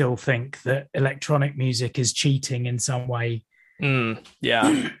who still think that electronic music is cheating in some way.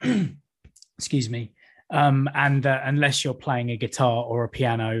 Excuse me. And unless you're playing a guitar or a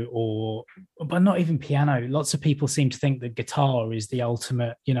piano, but not even piano, lots of people seem to think that guitar is the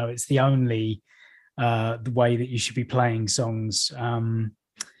ultimate, it's the only the way that you should be playing songs.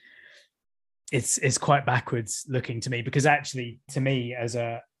 It's quite backwards looking to me, because actually, to me, as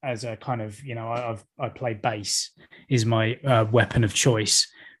a kind of, I play bass is my weapon of choice,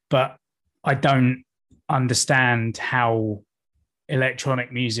 but I don't understand how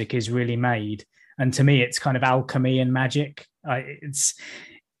electronic music is really made. And to me, it's kind of alchemy and magic. From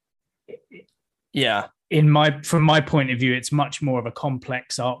my point of view, it's much more of a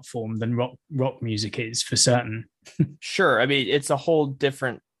complex art form than rock music is, for certain. Sure. I mean, it's a whole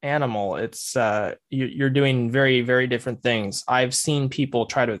different animal. It's you're doing very, very different things. I've seen people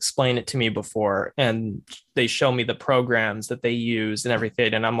try to explain it to me before, and they show me the programs that they use and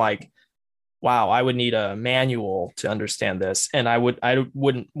everything, and I'm like, wow, I would need a manual to understand this, and I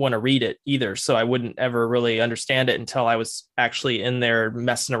wouldn't want to read it either, so I wouldn't ever really understand it until I was actually in there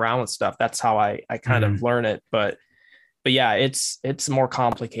messing around with stuff. That's how I kind of learn it. But yeah, it's more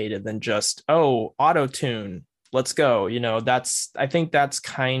complicated than just, auto tune, let's go. I think that's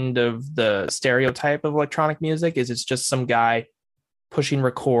kind of the stereotype of electronic music, is it's just some guy pushing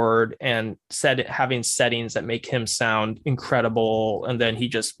record and having settings that make him sound incredible, and then he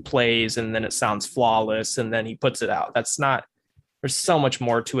just plays and then it sounds flawless and then he puts it out. There's so much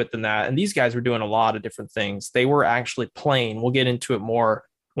more to it than that. And these guys were doing a lot of different things. They were actually playing. We'll get into it more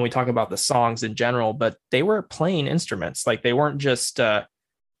when we talk about the songs in general, but they were playing instruments. Like, they weren't just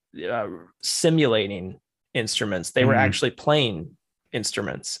simulating instruments. They were actually playing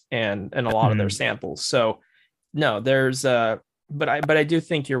instruments and a lot of their samples. So no, there's but I do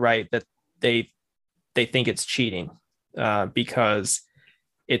think you're right that they think it's cheating, because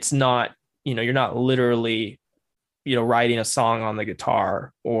it's not, you're not literally writing a song on the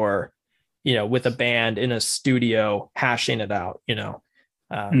guitar, or with a band in a studio hashing it out.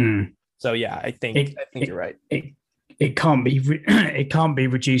 So yeah, I think you're right. It can't be it can't be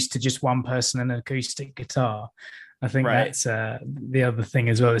reduced to just one person and an acoustic guitar. I think that's the other thing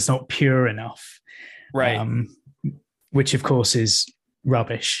as well. It's not pure enough, right? Which of course is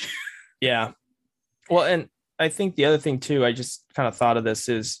rubbish. Yeah. Well, and I think the other thing too, I just kind of thought of this,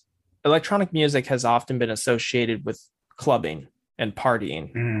 is electronic music has often been associated with clubbing and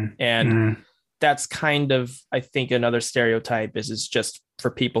partying, and that's kind of, I think, another stereotype is it's just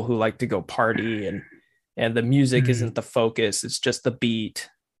for people who like to go party, and the music isn't the focus, it's just the beat.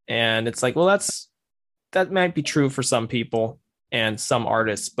 And it's like, well, that might be true for some people and some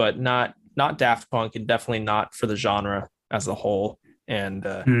artists, but not Daft Punk, and definitely not for the genre as a whole. And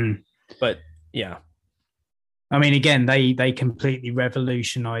but yeah, I mean, again, they completely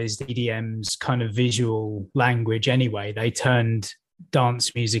revolutionized EDM's kind of visual language anyway. They turned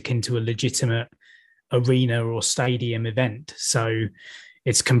dance music into a legitimate arena or stadium event. So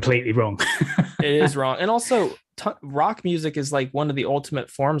it's completely wrong. It is wrong. And also rock music is like one of the ultimate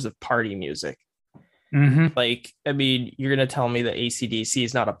forms of party music. Like, I mean, you're going to tell me that AC/DC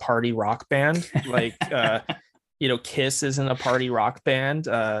is not a party rock band? Like, Kiss isn't a party rock band?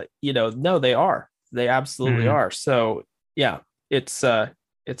 No, they are. They absolutely are. So yeah, it's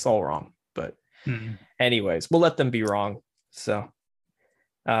all wrong. But anyways, we'll let them be wrong. So,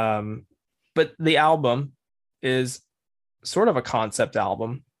 but the album is sort of a concept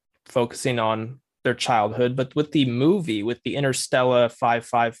album focusing on their childhood, but with the movie, with the Interstellar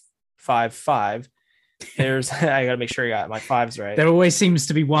 5555, there's I gotta make sure I got my fives right. There always seems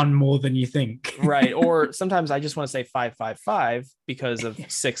to be one more than you think. Right. Or sometimes I just want to say 555 because of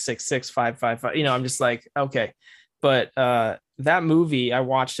 666 555. I'm just like, okay. But that movie, I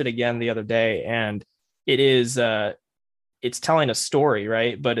watched it again the other day, and it is it's telling a story,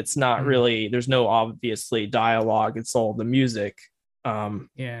 right? But it's not really, there's no obviously dialogue, it's all the music.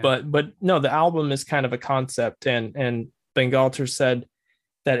 But no, the album is kind of a concept, and Bangalter said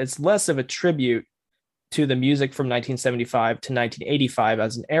that it's less of a tribute to the music from 1975 to 1985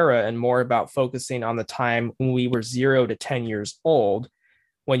 as an era, and more about focusing on the time when we were 0 to 10 years old.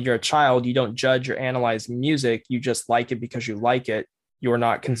 When you're a child, you don't judge or analyze music. You just like it because you like it. You're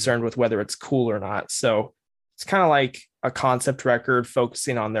not concerned with whether it's cool or not. So it's kind of like a concept record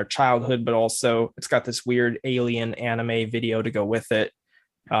focusing on their childhood, but also it's got this weird alien anime video to go with it.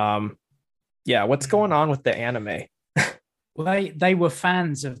 What's going on with the anime? Well, they were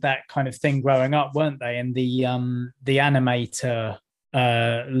fans of that kind of thing growing up, weren't they? And the animator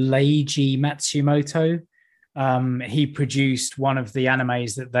Leiji Matsumoto, he produced one of the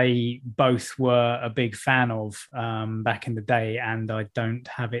animes that they both were a big fan of back in the day, and I don't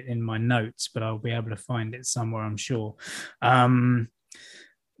have it in my notes, but I'll be able to find it somewhere, I'm sure.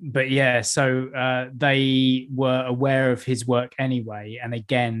 But yeah, so they were aware of his work anyway, and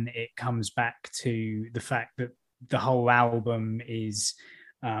again, it comes back to the fact that the whole album is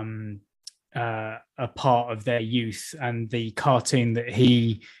a part of their youth, and the cartoon that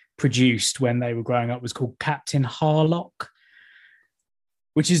he produced when they were growing up was called Captain Harlock,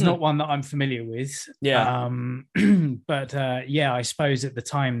 which is not one that I'm familiar with. Yeah. But I suppose at the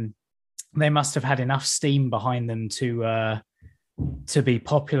time they must have had enough steam behind them to be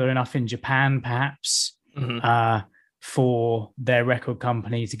popular enough in Japan, perhaps, for their record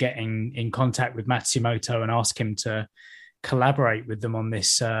company to get in contact with Matsumoto and ask him to collaborate with them on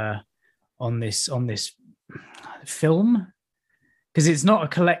this film, because it's not a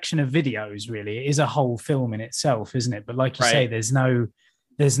collection of videos really, it is a whole film in itself, isn't it? But like you say, there's no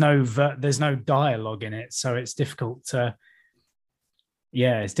dialogue in it, so it's difficult to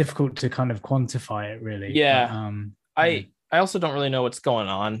kind of quantify it really. I also don't really know what's going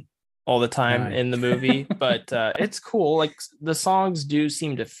on all the time in the movie, but it's cool. Like, the songs do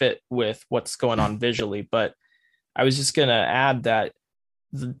seem to fit with what's going on visually. But I was just gonna add that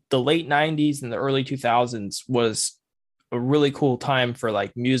the late 90s and the early 2000s was a really cool time for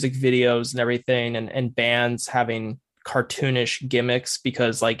like music videos and everything, and bands having cartoonish gimmicks,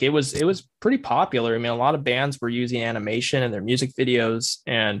 because like it was pretty popular. I mean, a lot of bands were using animation in their music videos,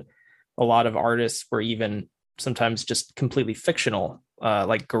 and a lot of artists were even sometimes just completely fictional,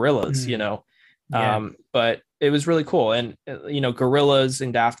 like Gorillaz, but it was really cool. And Gorillaz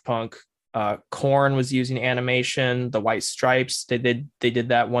and Daft Punk, Korn was using animation. The White Stripes, they did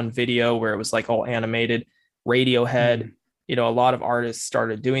that one video where it was like all animated. Radiohead, a lot of artists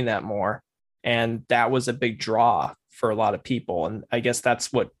started doing that more, and that was a big draw for a lot of people. And I guess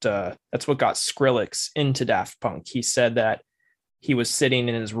that's what got Skrillex into Daft Punk. He said that he was sitting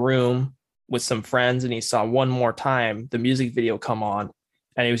in his room with some friends and he saw One More Time, the music video, come on,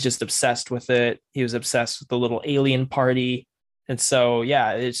 and he was just obsessed with it. He was obsessed with the little alien party. And so,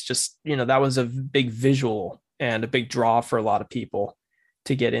 yeah, it's just, that was a big visual and a big draw for a lot of people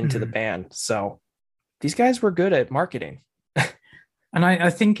to get into the band. So these guys were good at marketing. And I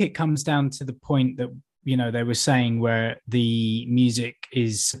think it comes down to the point that, they were saying where the music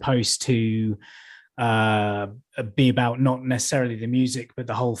is supposed to be about not necessarily the music, but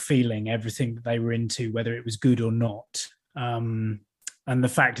the whole feeling, everything that they were into, whether it was good or not. And the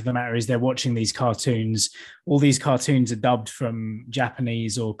fact of the matter is they're watching these cartoons. All these cartoons are dubbed from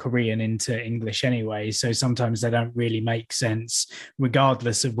Japanese or Korean into English anyway. So sometimes they don't really make sense,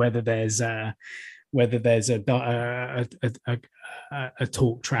 regardless of whether there's a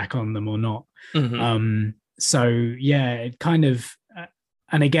talk track on them or not. So yeah, it kind of,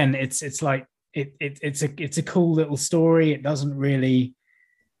 and again, it's like, it's a cool little story. It doesn't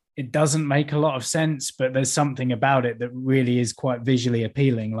make a lot of sense, but there's something about it that really is quite visually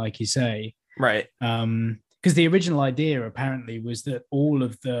appealing, like you say. Right. Because the original idea apparently was that all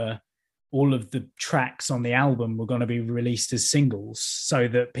of the tracks on the album were going to be released as singles, so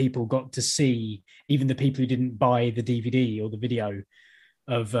that people got to see, even the people who didn't buy the DVD or the video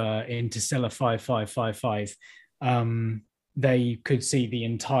of Interstellar 5555, they could see the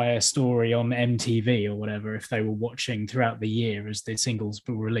entire story on MTV or whatever if they were watching throughout the year as the singles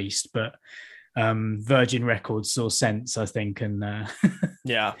were released. But Virgin Records saw sense, I think, and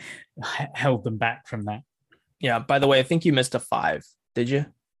yeah, held them back from that. Yeah. By the way, I think you missed a 5. Did you?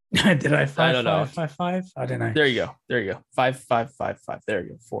 Did I? I don't know. 5? I don't know. There you go. 5, 5, 5, 5. There you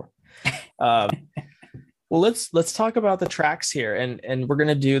go. 4. Well, let's talk about the tracks here, and we're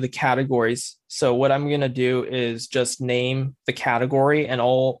gonna do the categories. So what I'm gonna do is just name the category, and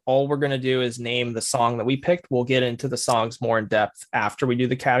all we're gonna do is name the song that we picked. We'll get into the songs more in depth after we do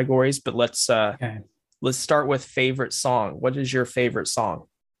the categories. But let's start with favorite song. What is your favorite song?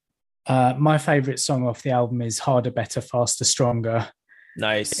 My favorite song off the album is Harder, Better, Faster, Stronger.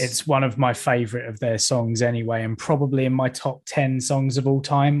 Nice. It's one of my favorite of their songs anyway, and probably in my top 10 songs of all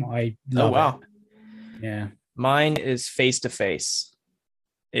time. I love it. Yeah. Mine is Face to Face.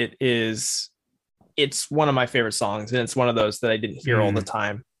 It's one of my favorite songs, and it's one of those that I didn't hear all the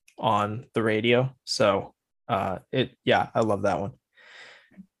time on the radio. So I love that one.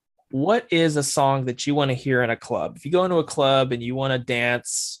 What is a song that you want to hear in a club? If you go into a club and you want to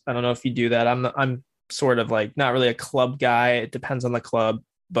dance, I don't know if you do that. I'm sort of like not really a club guy. It depends on the club,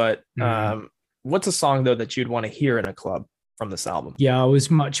 but what's a song though that you'd want to hear in a club from this album? Yeah, I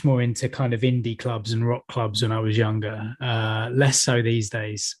was much more into kind of indie clubs and rock clubs when I was younger. Less so these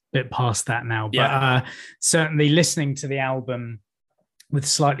days, a bit past that now. But certainly listening to the album with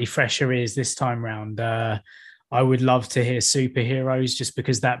slightly fresher ears this time round, I would love to hear Superheroes, just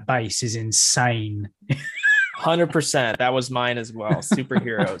because that bass is insane. 100%. That was mine as well.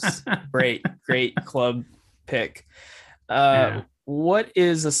 Superheroes. Great club pick. What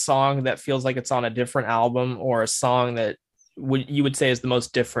is a song that feels like it's on a different album, or a song that you would say is the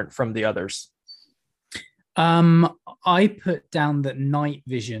most different from the others? I put down that Night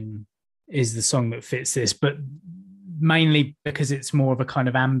Vision is the song that fits this, but mainly because it's more of a kind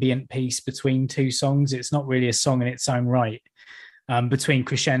of ambient piece between two songs. It's not really a song in its own right. Between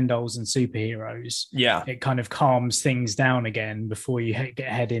Crescendos and Superheroes, it kind of calms things down again before you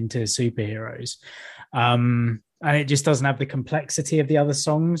head into Superheroes, and it just doesn't have the complexity of the other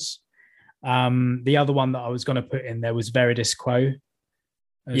songs. The other one that I was going to put in there was Veridis Quo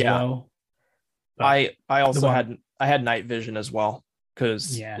as well. But I also had Night Vision as well,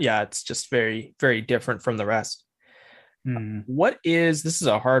 because it's just very, very different from the rest. This is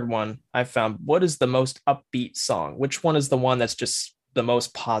a hard one I found. What is the most upbeat song? Which one is the one that's just the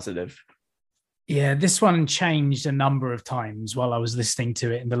most positive? Yeah, this one changed a number of times while I was listening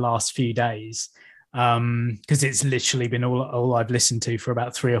to it in the last few days, because it's literally been all I've listened to for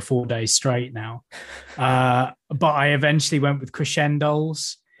about 3 or 4 days straight now. But I eventually went with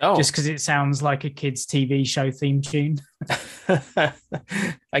Crescendos, just because it sounds like a kid's TV show theme tune.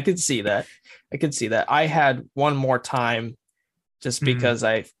 I could see that. I had One More Time, just because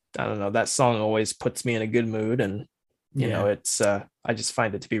I don't know, that song always puts me in a good mood, and you know, it's I just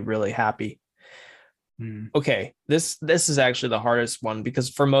find it to be really happy. Okay, this is actually the hardest one, because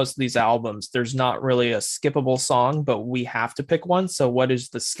for most of these albums there's not really a skippable song, but we have to pick one. So what is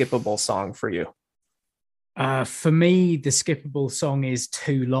the skippable song for you? For me, the skippable song is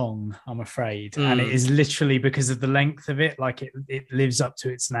Too Long, I'm afraid. And it is literally because of the length of it. Like it lives up to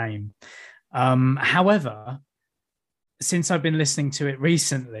its name. However, since I've been listening to it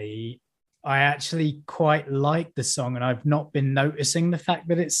recently, I actually quite like the song, and I've not been noticing the fact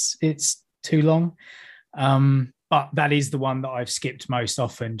that it's Too Long. But that is the one that I've skipped most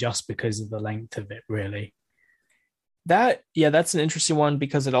often just because of the length of it, really. That's an interesting one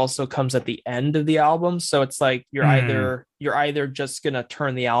because it also comes at the end of the album. So it's like you're either just gonna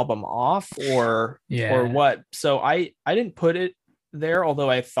turn the album off or what. So I didn't put it there, although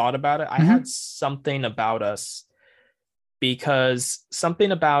I thought about it. I had Something About Us, because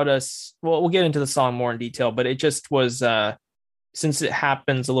Something About Us, well, we'll get into the song more in detail, but it just was since it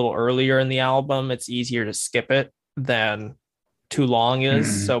happens a little earlier in the album, it's easier to skip it than Too Long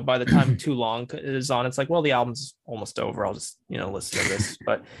is. So by the time Too Long is on, it's like, well, the album's almost over. I'll just, listen to this.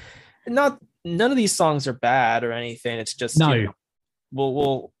 But none of these songs are bad or anything. It's just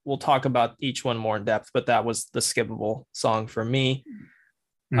we'll talk about each one more in depth, but that was the skippable song for me.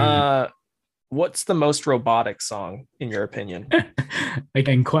 What's the most robotic song in your opinion?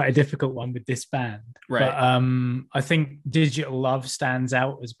 Again, quite a difficult one with this band. Right. But I think Digital Love stands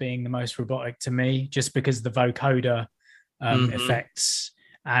out as being the most robotic to me, just because of the vocoder effects,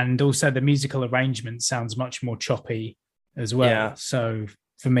 and also the musical arrangement sounds much more choppy as well. Yeah. So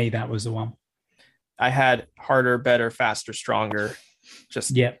for me, that was the one. I had Harder, Better, Faster, Stronger.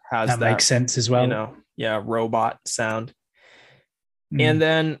 Just has that makes sense as well. Robot sound. And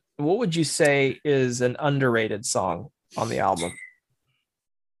then what would you say is an underrated song on the album?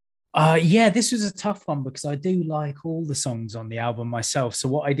 This was a tough one because I do like all the songs on the album myself. So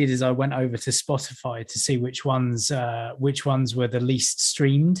what I did is I went over to Spotify to see which ones were the least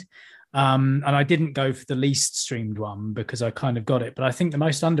streamed. And I didn't go for the least streamed one because I kind of got it. But I think the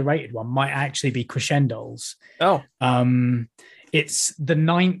most underrated one might actually be Crescendos. Oh. It's the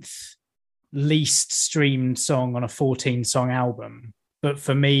 9th least streamed song on a 14-song album. But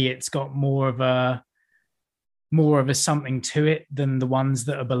for me, it's got more of a something to it than the ones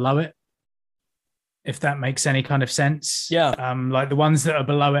that are below it, if that makes any kind of sense. Yeah. Like the ones that are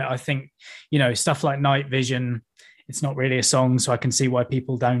below it, I think, stuff like Night Vision, it's not really a song, so I can see why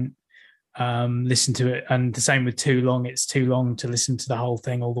people don't listen to it. And the same with Too Long, it's too long to listen to the whole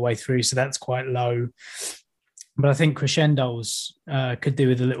thing all the way through, so that's quite low. But I think Crescendos could do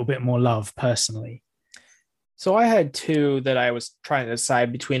with a little bit more love, personally. So I had two that I was trying to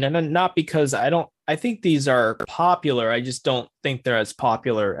decide between, and not because I think these are popular. I just don't think they're as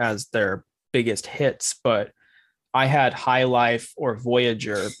popular as their biggest hits. But I had High Life or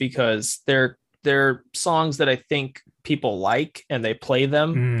Voyager because they're songs that I think people like and they play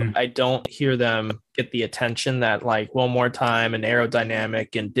them. But I don't hear them get the attention that like One More Time and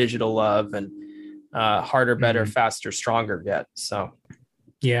Aerodynamic and Digital Love and Harder, Better, Faster, Stronger get. So.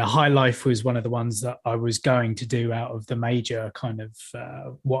 Yeah, High Life was one of the ones that I was going to do out of the major kind of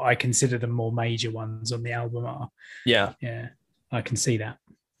what I consider the more major ones on the album are. Yeah, I can see that.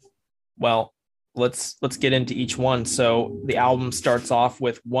 Well, let's get into each one. So the album starts off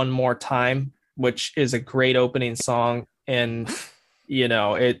with One More Time, which is a great opening song, and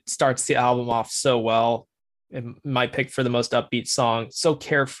it starts the album off so well. My pick for the most upbeat song, so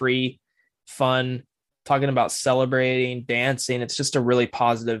carefree, fun. Talking about celebrating, dancing. It's just a really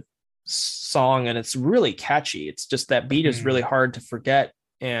positive song and it's really catchy. It's just that beat is really hard to forget.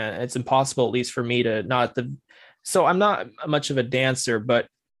 And it's impossible, at least for me, to so I'm not much of a dancer, but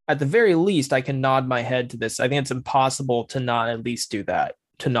at the very least, I can nod my head to this. I think it's impossible to not at least do that,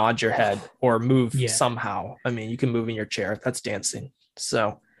 to nod your head or move somehow. I mean, you can move in your chair. That's dancing.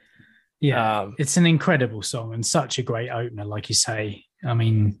 So, it's an incredible song and such a great opener, like you say. I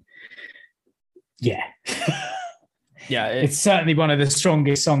mean, it's certainly one of the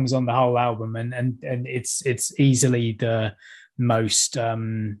strongest songs on the whole album, and it's easily the most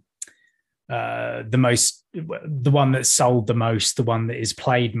the one that sold the most, the one that is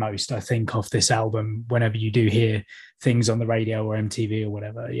played most, I think, off this album whenever you do hear things on the radio or MTV or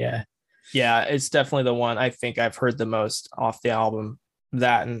whatever. It's definitely the one I think I've heard the most off the album.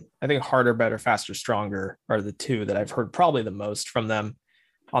 That, and I think Harder, Better, Faster, Stronger are the two that I've heard probably the most from them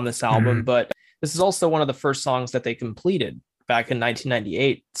on this album. But this is also one of the first songs that they completed back in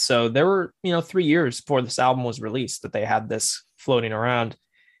 1998. So there were, 3 years before this album was released that they had this floating around.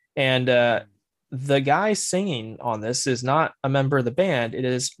 And the guy singing on this is not a member of the band. It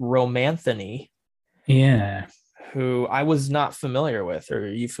is Romanthony. Yeah. Who I was not familiar with. Are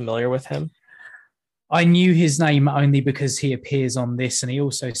you familiar with him? I knew his name only because he appears on this and he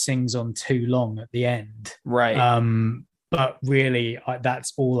also sings on Too Long at the end. Right. But really,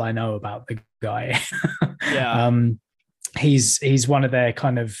 that's all I know about the guy. Yeah. He's one of their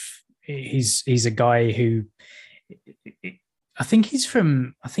kind of. He's a guy who. I think he's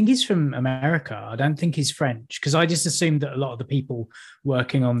from America. I don't think he's French because I just assumed that a lot of the people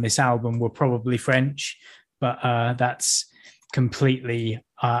working on this album were probably French, but that's completely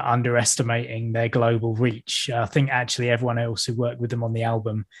underestimating their global reach. I think actually everyone else who worked with them on the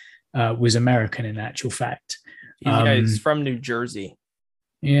album was American in actual fact. He's from New Jersey.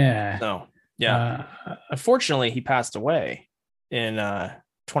 Yeah. So, yeah. Unfortunately, he passed away in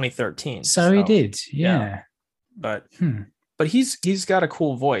 2013. So he did. Yeah. But he's got a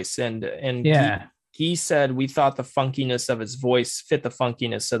cool voice, and yeah. He said we thought the funkiness of his voice fit the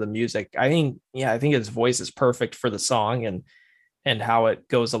funkiness of the music. I think his voice is perfect for the song and how it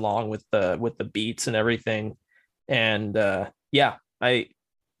goes along with the beats and everything. And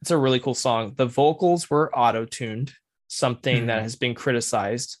it's a really cool song. The vocals were auto-tuned, something that has been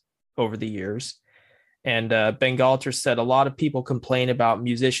criticized over the years. And Ben Galter said a lot of people complain about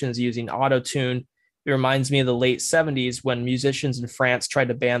musicians using auto-tune. It reminds me of the late 70s when musicians in France tried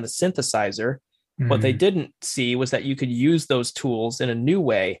to ban the synthesizer. What they didn't see was that you could use those tools in a new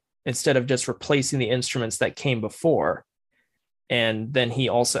way instead of just replacing the instruments that came before. And then he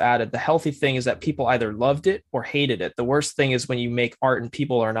also added, the healthy thing is that people either loved it or hated it. The worst thing is when you make art and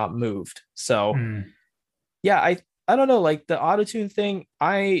people are not moved. So I don't know, like the auto-tune thing,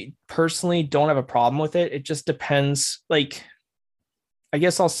 I personally don't have a problem with it. It just depends. Like, I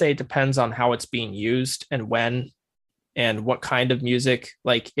guess I'll say it depends on how it's being used and when and what kind of music.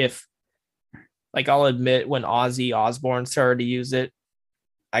 Like I'll admit when Ozzy Osbourne started to use it,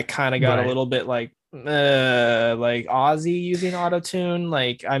 I kind of got a little bit like Ozzy using autotune.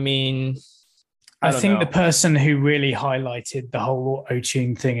 Like, I mean, I think the person who really highlighted the whole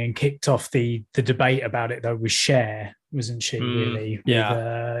auto-tune thing and kicked off the debate about it though was Cher, wasn't she? Really?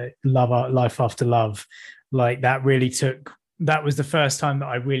 Yeah. With Life After Love. Like that was the first time that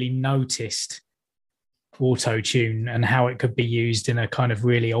I really noticed auto-tune and how it could be used in a kind of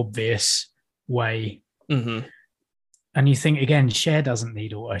really obvious way. And you think again, Cher doesn't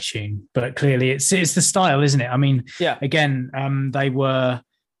need auto-tune, but clearly it's the style, isn't it? I mean, again, they were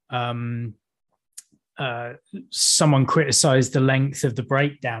someone criticized the length of the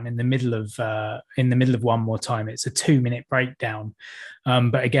breakdown in the middle of One More Time. It's a 2-minute breakdown,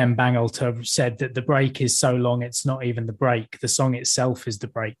 but again, Bangalter said that the break is so long it's not even the break, the song itself is the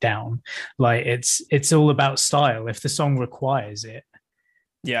breakdown. Like it's all about style. If the song requires it,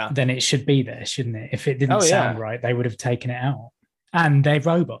 then it should be there, shouldn't it? If it didn't sound right, they would have taken it out. And they're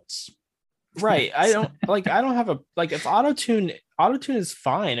robots, right? I don't have if auto-tune is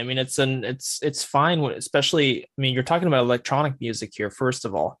fine. I mean, it's fine when, especially, I mean, you're talking about electronic music here, first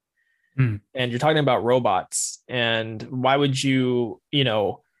of all, and you're talking about robots. And why would you,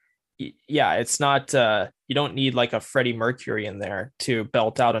 it's not, you don't need like a Freddie Mercury in there to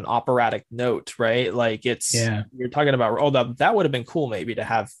belt out an operatic note, right? Like you're talking about, that would have been cool maybe to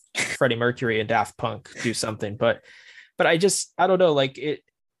have Freddie Mercury and Daft Punk do something, but I don't know, like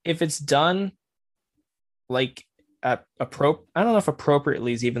if it's done like I don't know if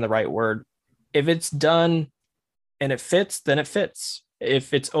appropriately is even the right word. If it's done and it fits, then it fits.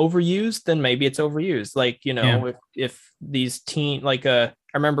 If it's overused, then maybe it's overused. Like, if these I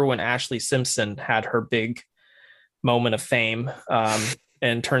remember when Ashley Simpson had her big moment of fame,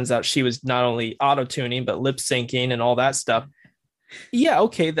 and turns out she was not only auto-tuning, but lip syncing and all that stuff. Yeah.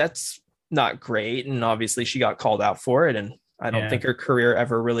 Okay. That's not great. And obviously she got called out for it. And I don't think her career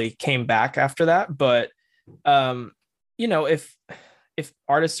ever really came back after that. But, if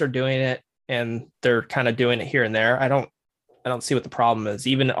artists are doing it and they're kind of doing it here and there, I don't see what the problem is.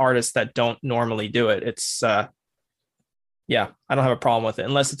 Even artists that don't normally do it, it's, I don't have a problem with it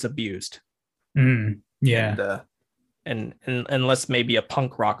unless it's abused. And unless maybe a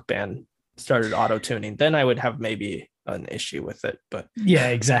punk rock band started auto-tuning, then I would have maybe an issue with it. But yeah,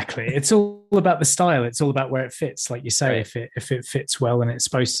 exactly. It's all about the style. It's all about where it fits. Like you say, right. if it fits well and it's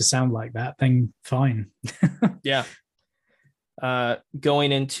supposed to sound like that, then fine. Yeah.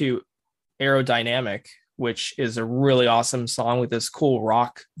 Going into Aerodynamic, which is a really awesome song with this cool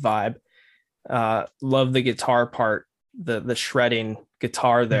rock vibe. Love the guitar part, the shredding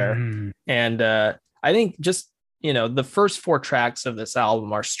guitar there. And I think just, the first 4 tracks of this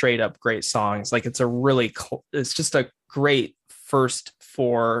album are straight up great songs. Like it's just a great first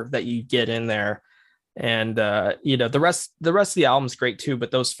 4 that you get in there. And, the rest of the album's great too,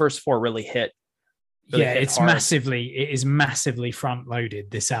 but those first 4 really hit. It is massively front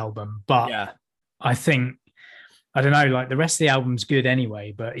loaded, this album. But I think, I don't know, like the rest of the album's good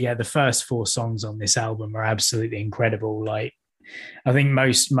anyway, but the first 4 songs on this album are absolutely incredible. Like I think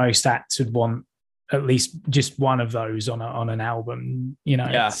most acts would want at least just one of those on an album,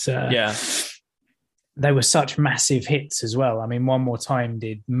 They were such massive hits as well. I mean, One More Time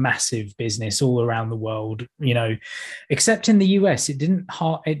did massive business all around the world, except in the US. It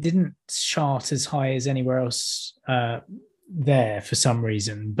didn't chart as high as anywhere else there for some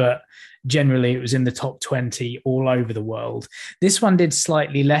reason, but generally it was in the top 20 all over the world. This one did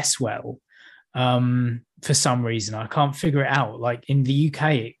slightly less well for some reason. I can't figure it out. Like in the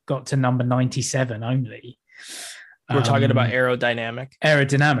UK, it got to number 97 only. We're talking about Aerodynamic.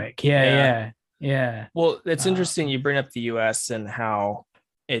 Aerodynamic, yeah. Well, it's interesting you bring up the US and how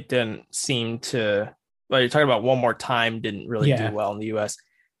it didn't seem to. Well, you're talking about One More Time didn't really do well in the US.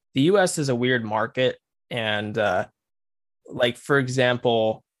 The US is a weird market, and like for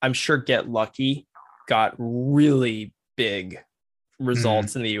example, I'm sure Get Lucky got really big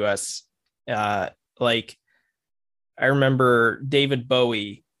results in the US. Like I remember David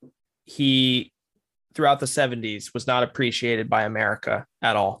Bowie, he throughout the 70s was not appreciated by America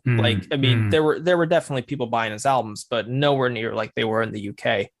at all. Like, I mean, there were definitely people buying his albums, but nowhere near like they were in the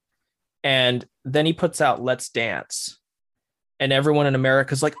UK. And then he puts out Let's Dance, and everyone in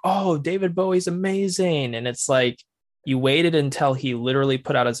America is like, oh, David Bowie's amazing. And it's like, you waited until he literally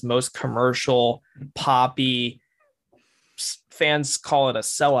put out his most commercial, poppy, fans call it a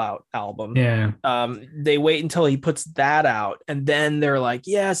sellout album. Yeah. They wait until he puts that out, and then they're like,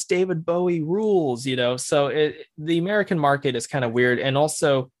 yes, David Bowie rules, you know? So the American market is kind of weird. And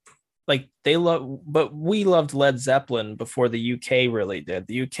also like but we loved Led Zeppelin before the UK really did.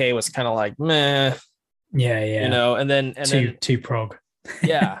 The UK was kind of like, meh. Yeah. You know, and then too prog.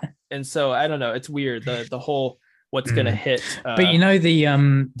 Yeah. And so I don't know. It's weird. The whole what's gonna hit. But you know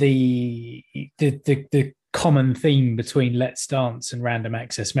the common theme between Let's Dance and Random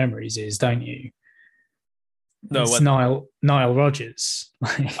Access Memories is, don't you? No, it's Nile Rodgers.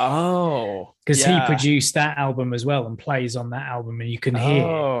 Oh, because he produced that album as well and plays on that album, and you can hear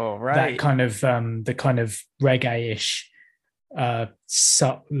that kind of the kind of reggae-ish,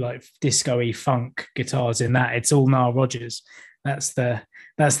 like disco-y funk guitars in that. It's all Nile Rodgers. That's the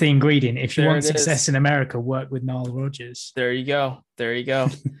ingredient. If you want success in America, work with Nile Rodgers. There you go.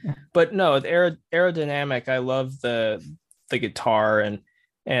 But no, the Aerodynamic, I love the guitar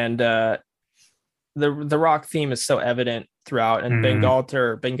and the rock theme is so evident throughout. And Ben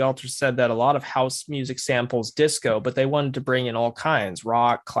Galter said that a lot of house music samples disco, but they wanted to bring in all kinds,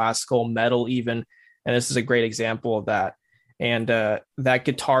 rock, classical, metal even. And this is a great example of that. And that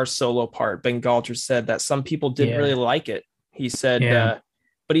guitar solo part, Ben Galter said that some people didn't really like it. He said,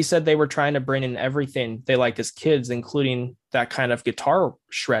 but he said they were trying to bring in everything they liked as kids, including that kind of guitar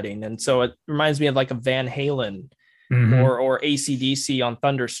shredding. And so it reminds me of like a Van Halen or AC/DC on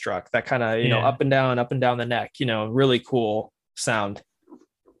Thunderstruck, that kind of, up and down the neck, really cool sound.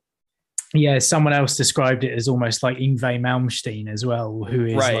 Yeah, someone else described it as almost like Yngwie Malmsteen as well, who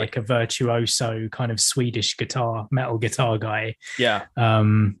is like a virtuoso kind of Swedish metal guitar guy. Yeah.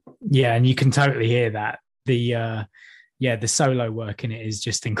 And you can totally hear that. The solo work in it is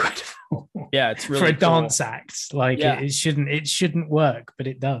just incredible. Yeah, it's really for a cool. dance act. Like it shouldn't work, but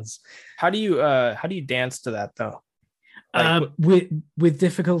it does. How do you dance to that though? Like, with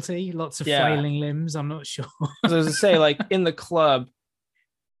difficulty, lots of flailing limbs. I'm not sure. So as I say, like in the club,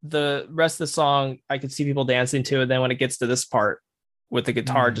 the rest of the song I could see people dancing to, and then when it gets to this part with the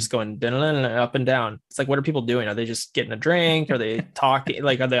guitar just going up and down, it's like, what are people doing? Are they just getting a drink? Are they talking?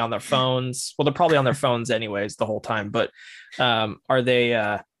 Like, are they on their phones? Well, they're probably on their phones anyways the whole time, but are they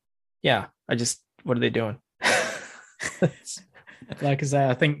what are they doing? Like I say,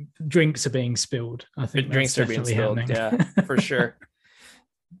 I think drinks are being spilled. I think drinks are being spilled. Happening. Yeah, for sure.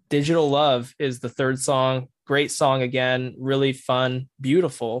 Digital Love is the third song. Great song again, really fun,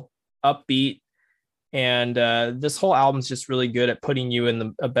 beautiful, upbeat. And this whole album's just really good at putting you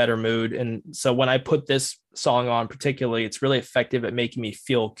in a better mood. And so when I put this song on particularly, it's really effective at making me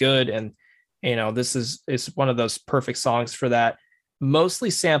feel good. And, this is one of those perfect songs for that. Mostly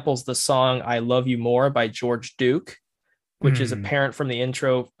samples the song I Love You More by George Duke, which is apparent from the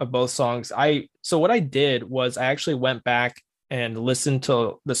intro of both songs. So what I did was I actually went back and listened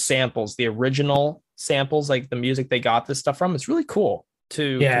to the samples, the original samples, like the music they got this stuff from. It's really cool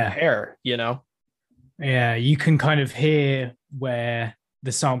to compare, Yeah, you can kind of hear where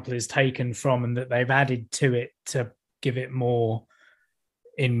the sample is taken from and that they've added to it to give it more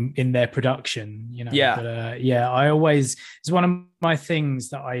in their production, Yeah. But it's one of my things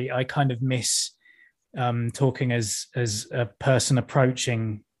that I kind of miss talking as a person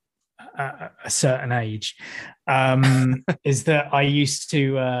approaching a certain age, is that I used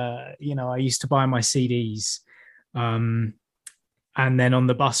to buy my CDs, and then on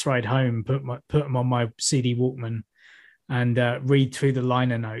the bus ride home, put them on my CD Walkman and read through the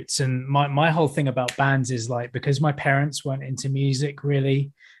liner notes. And my whole thing about bands is like, because my parents weren't into music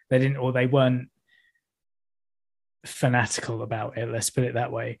really, they weren't fanatical about it. Let's put it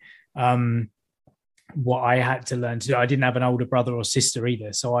that way. what I had to learn to do. I didn't have an older brother or sister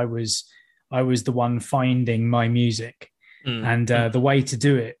either, so I was the one finding my music. And the way to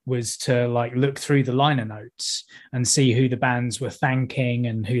do it was to like look through the liner notes and see who the bands were thanking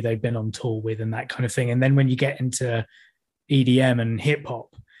and who they've been on tour with and that kind of thing. And then when you get into EDM and hip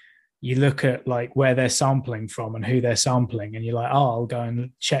hop, you look at like where they're sampling from and who they're sampling, and you're like, oh, I'll go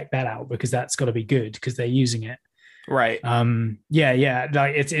and check that out because that's got to be good because they're using it. Right. Yeah.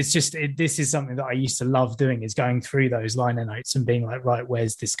 Like it's just this is something that I used to love doing, is going through those liner notes and being like, right,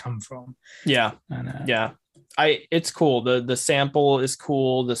 where's this come from? Yeah. And, yeah. It's cool. The sample is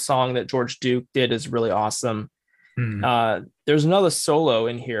cool. The song that George Duke did is really awesome. There's another solo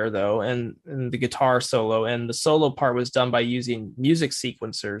in here though, and the guitar solo, and the solo part was done by using music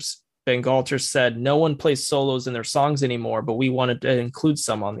sequencers. Ben Galter said no one plays solos in their songs anymore, but we wanted to include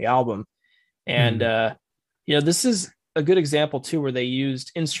some on the album. And this is a good example too, where they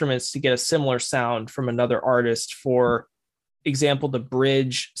used instruments to get a similar sound from another artist. For example, the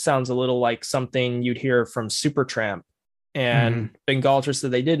bridge sounds a little like something you'd hear from Supertramp. And Ben Galter said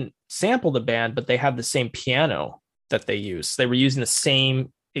they didn't sample the band, but they have the same piano that they use. They were using the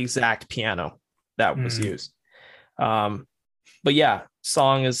same exact piano that was used. But yeah,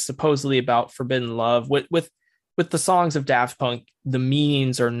 song is supposedly about forbidden love. With the songs of Daft Punk, the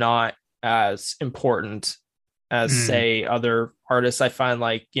meanings are not as important as say other artists. I find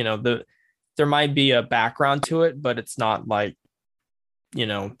like, there might be a background to it, but it's not like,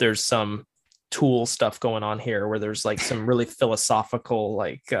 there's some Tool stuff going on here where there's like some really philosophical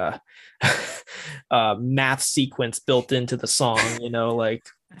like math sequence built into the song,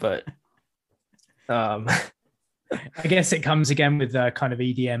 but I guess it comes again with kind of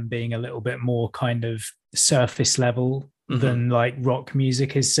EDM being a little bit more kind of surface level than like rock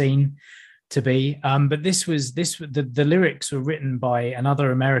music is seen to be. But the lyrics were written by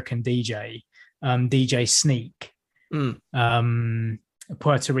another American DJ, DJ Sneak, a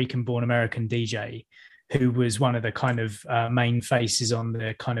Puerto Rican born American DJ who was one of the kind of main faces on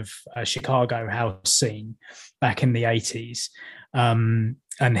the kind of Chicago house scene back in the 80s. And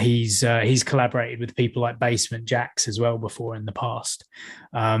he's collaborated with people like Basement Jaxx as well before in the past.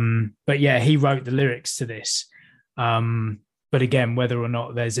 But yeah, he wrote the lyrics to this. But again, whether or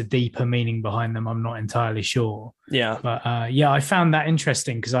not there's a deeper meaning behind them, I'm not entirely sure. Yeah. But I found that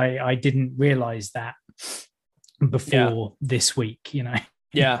interesting because I didn't realize that before this week,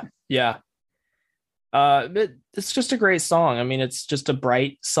 Yeah. But it's just a great song. I mean, it's just a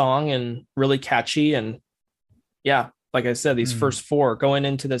bright song and really catchy. And yeah, like I said, these first four going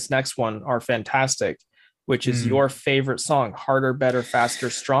into this next one are fantastic, which is your favorite song, Harder, Better, Faster,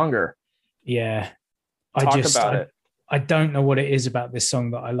 Stronger. Yeah. Talk about it. I don't know what it is about this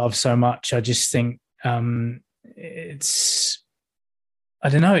song that I love so much. I just think I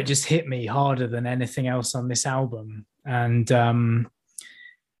don't know, it just hit me harder than anything else on this album. And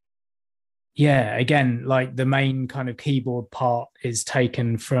again, like the main kind of keyboard part is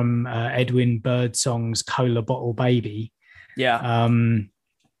taken from Edwin Birdsong's Cola Bottle Baby. Yeah.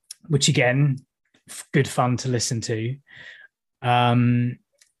 Which again, good fun to listen to. They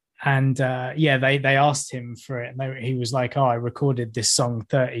asked him for it. And he was like, I recorded this song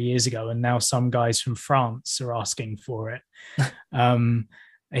 30 years ago and now some guys from France are asking for it.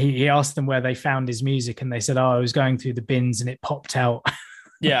 He asked them where they found his music and they said, I was going through the bins and it popped out.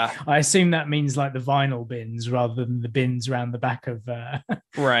 Yeah. I assume that means like the vinyl bins rather than the bins around the back of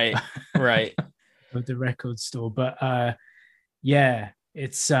right of the record store. But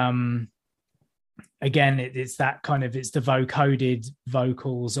it's again, it's that kind of, it's the vocoded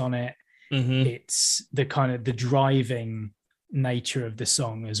vocals on it. It's the kind of the driving nature of the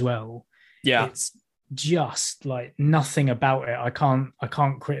song as well. Yeah. It's just like nothing about it. I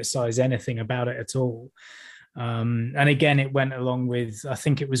can't criticize anything about it at all. And again, it went along with, I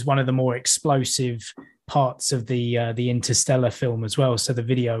think it was one of the more explosive parts of the Interstellar film as well. So the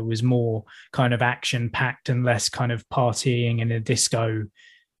video was more kind of action packed and less kind of partying and a disco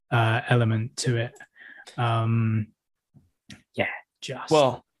element to it. Brilliant.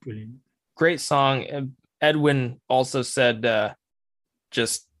 Great song. Edwin also said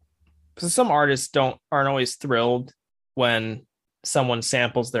just because some artists aren't always thrilled when someone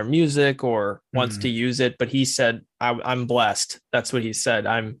samples their music or wants to use it, but he said, I'm blessed. That's what he said.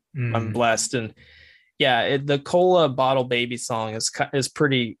 I'm blessed. And yeah, the Cola Bottle Baby song is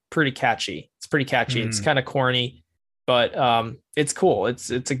pretty catchy. It's pretty catchy. It's kind of corny, but it's cool.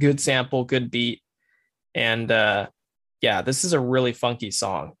 It's a good sample, good beat. And this is a really funky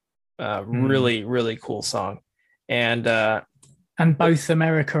song. Really, really cool song. And both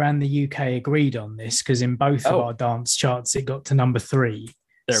America and the UK agreed on this because in both of our dance charts, it got to number 3.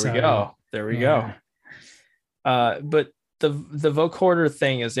 There we go. But the vocoder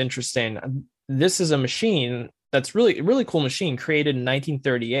thing is interesting. This is a machine that's really cool machine created in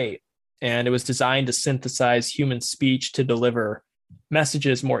 1938, and it was designed to synthesize human speech to deliver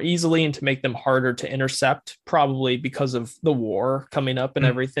messages more easily and to make them harder to intercept, probably because of the war coming up and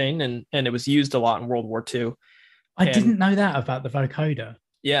everything. And it was used a lot in World War II. I didn't know that about the vocoder.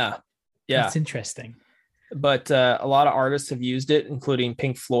 Yeah. That's interesting. But a lot of artists have used it, including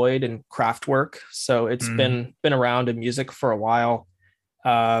Pink Floyd and Kraftwerk. So it's been around in music for a while.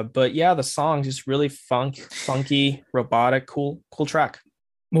 But yeah, the song just really funky, robotic, cool track.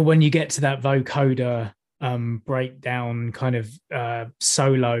 Well, when you get to that vocoder breakdown kind of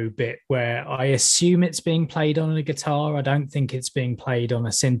solo bit where I assume it's being played on a guitar, I don't think it's being played on a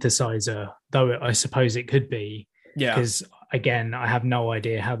synthesizer, though I suppose it could be. Yeah. Because again, I have no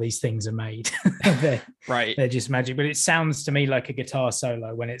idea how these things are made. Right. They're just magic. But it sounds to me like a guitar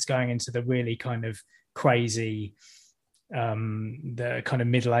solo when it's going into the really kind of crazy, the kind of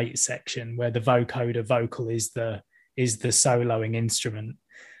middle eight section where the vocoder vocal is the soloing instrument.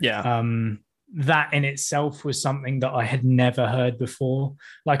 Yeah. That in itself was something that I had never heard before.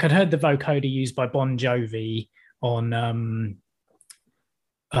 Like I'd heard the vocoder used by Bon Jovi on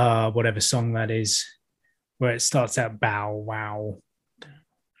whatever song that is, where it starts out bow wow.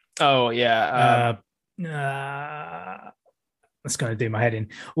 Oh yeah. That's going to do my head in.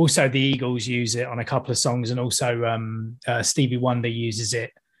 Also, the Eagles use it on a couple of songs, and also Stevie Wonder uses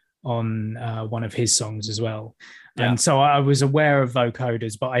it on one of his songs as well. Yeah. And so I was aware of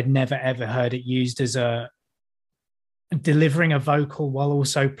vocoders, but I'd never ever heard it used as a delivering a vocal while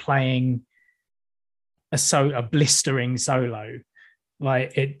also playing a blistering solo.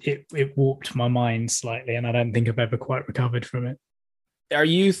 Like it warped my mind slightly, and I don't think I've ever quite recovered from it.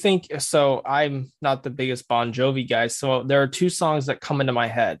 So I'm not the biggest Bon Jovi guy, so there are two songs that come into my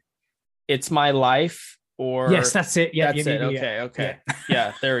head. It's My Life, or yes, that's it. Yeah, that's it. Okay.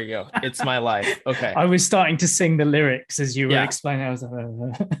 Yeah, there we go. It's My Life. Okay. I was starting to sing the lyrics as you were explaining. I was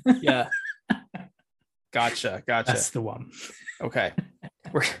like, yeah. Gotcha. That's the one. Okay.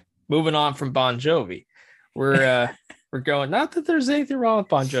 We're moving on from Bon Jovi. We're going, not that there's anything wrong with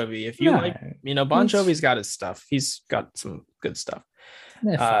Bon Jovi. If you like, Bon Jovi's got his stuff. He's got some good stuff.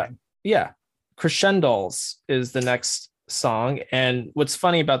 Yeah. Crescendos is the next song. And what's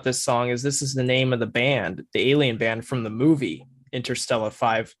funny about this song is this is the name of the band, the alien band from the movie Interstellar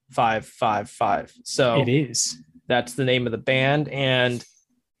 5555. So it is. That's the name of the band. And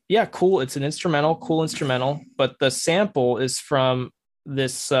yeah, cool. It's an cool instrumental. But the sample is from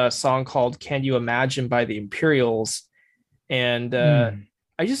this song called Can You Imagine by the Imperials. And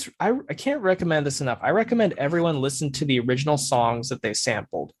I can't recommend this enough. I recommend everyone listen to the original songs that they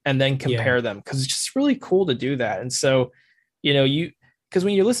sampled and then compare them, because it's just really cool to do that. And so, because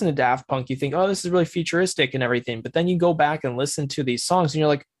when you listen to Daft Punk, you think, oh, this is really futuristic and everything. But then you go back and listen to these songs and you're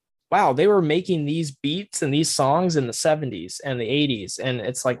like, wow, they were making these beats and these songs in the 70s and the 80s. And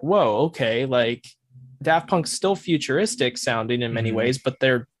it's like, whoa, okay, like Daft Punk's still futuristic sounding in many ways, but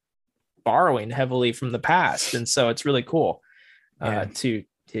they're borrowing heavily from the past. And so it's really cool to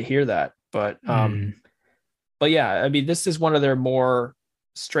hear that. But yeah, I mean, this is one of their more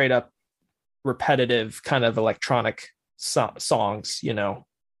straight up repetitive kind of electronic songs,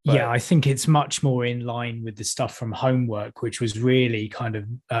 But, yeah, I think it's much more in line with the stuff from Homework, which was really kind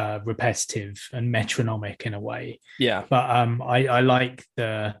of repetitive and metronomic in a way. Yeah. But I like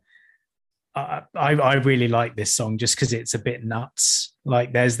I really like this song just because it's a bit nuts.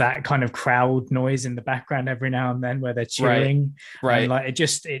 Like there's that kind of crowd noise in the background every now and then where they're cheering. Right. And like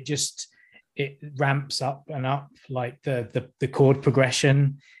it ramps up and up. Like the chord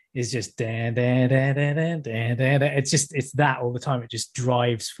progression is just da, da, da, da, da, da, da, da. It's that all the time. It just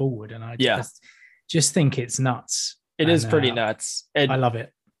drives forward, and I just think it's nuts. It is pretty nuts. I love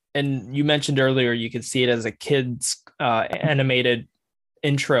it. And you mentioned earlier you could see it as a kid's animated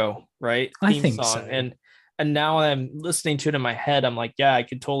intro, right? I think so. And now I'm listening to it in my head. I'm like, yeah, I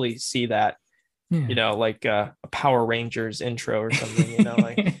could totally see that. Yeah. Like a Power Rangers intro or something.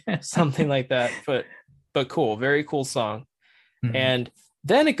 Like something like that. But cool, very cool song. Mm-hmm. And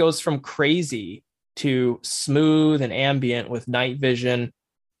then it goes from crazy to smooth and ambient with Night Vision,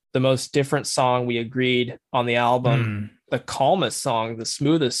 the most different song we agreed on the album, the calmest song, the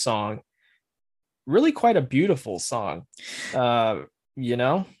smoothest song, really quite a beautiful song. Yeah,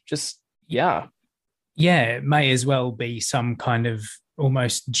 it may as well be some kind of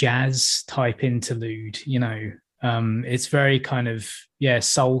almost jazz type interlude, it's very kind of,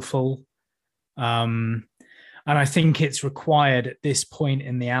 soulful. And I think it's required at this point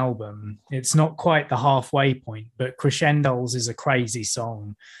in the album. It's not quite the halfway point, but Crescendos is a crazy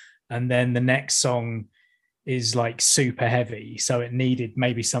song. And then the next song is like super heavy, so it needed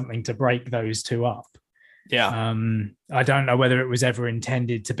maybe something to break those two up. Yeah. I don't know whether it was ever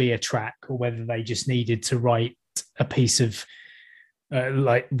intended to be a track or whether they just needed to write a piece of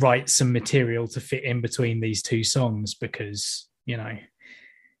write some material to fit in between these two songs, because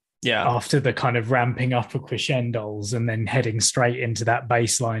after the kind of ramping up of crescendos and then heading straight into that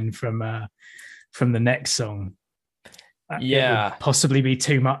bass line from the next song, it would possibly be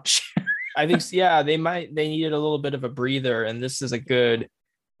too much. I think they needed a little bit of a breather, and this is a good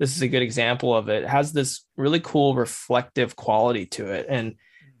example of it. It has this really cool reflective quality to it, and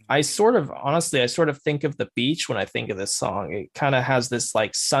I sort of think of the beach when I think of this song. It kind of has this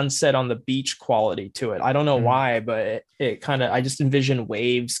like sunset on the beach quality to it. I don't know why, but it kind of, I just envision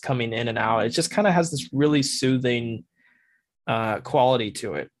waves coming in and out. It just kind of has this really soothing quality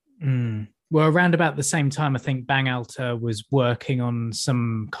to it. Well, around about the same time, I think Bang Alta was working on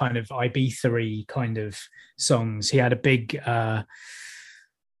some kind of Ibiza-y kind of songs. He had a big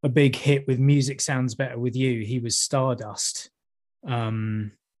hit with Music Sounds Better With You. He was Stardust,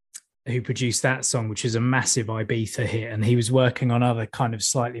 who produced that song, which is a massive Ibiza hit. And he was working on other kind of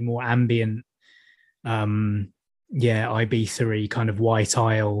slightly more ambient, Ibiza-y kind of White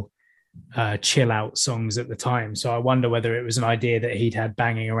Isle chill out songs at the time. So I wonder whether it was an idea that he'd had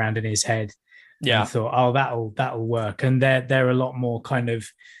banging around in his head. And thought, oh, that'll work. And they're a lot more kind of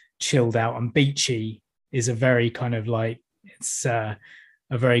chilled out, and beachy is a very kind of like, it's a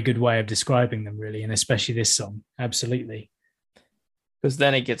very good way of describing them, really, and especially this song. Absolutely. Because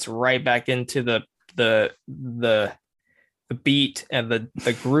then it gets right back into the beat and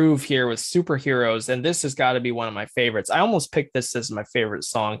the groove here with Superheroes, and this has got to be one of my favorites. I almost picked this as my favorite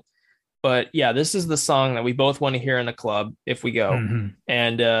song, but yeah, this is the song that we both want to hear in the club if we go.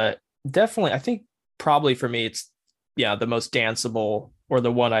 And definitely, I think probably for me, it's the most danceable, or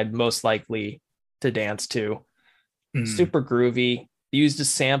the one I'd most likely to dance to. Super groovy. Used a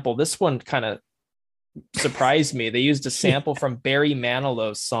sample. This one kind of surprised me. They used a sample from Barry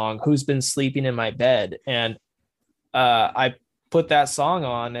Manilow's song "Who's Been Sleeping in My Bed," and I put that song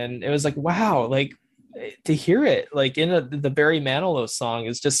on, and it was like, wow, like to hear it like in the Barry Manilow song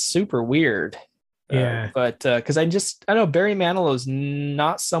is just super weird. But because I know Barry Manilow's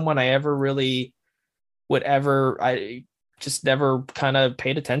not someone I ever really I just never kind of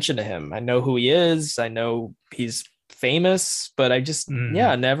paid attention to him. I know who he is. I know he's famous, but I just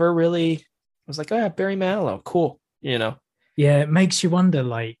never really was like, oh yeah, Barry Manilow, cool. Yeah, it makes you wonder,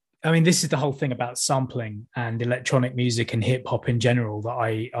 like, I mean, this is the whole thing about sampling and electronic music and hip hop in general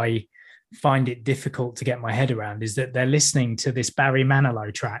that I find it difficult to get my head around, is that they're listening to this Barry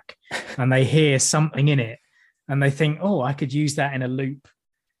Manilow track and they hear something in it and they think, oh, I could use that in a loop.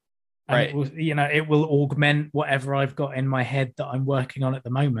 And right. It will augment whatever I've got in my head that I'm working on at the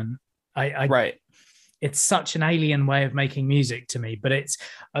moment. Right. It's such an alien way of making music to me, but it's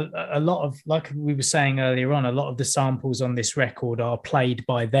a lot of, like we were saying earlier on, a lot of the samples on this record are played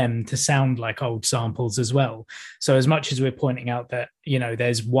by them to sound like old samples as well. So as much as we're pointing out that,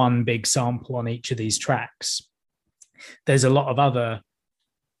 there's one big sample on each of these tracks, there's a lot of other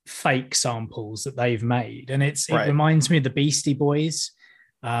fake samples that they've made. And it reminds me of the Beastie Boys,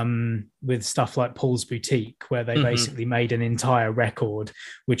 with stuff like Paul's Boutique, where they basically made an entire record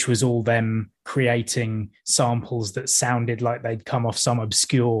which was all them creating samples that sounded like they'd come off some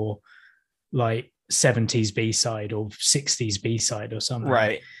obscure like 70s B-side or 60s B-side or something.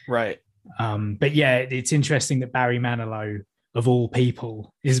 Right. But yeah, it's interesting that Barry Manilow, of all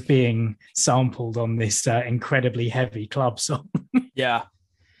people, is being sampled on this incredibly heavy club song. Yeah.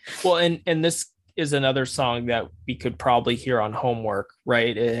 Well, and this is another song that we could probably hear on Homework,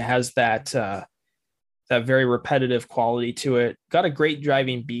 right? It has that very repetitive quality to it. Got a great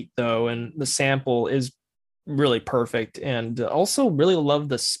driving beat though, and the sample is really perfect. And also really love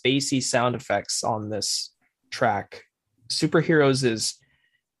the spacey sound effects on this track. Superheroes is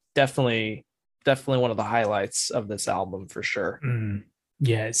definitely one of the highlights of this album for sure.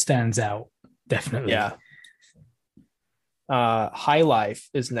 Yeah, it stands out, definitely. Yeah. High Life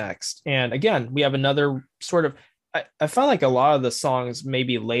is next, and again we have another sort of, I found like a lot of the songs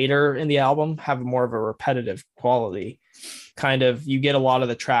maybe later in the album have more of a repetitive quality. Kind of, you get a lot of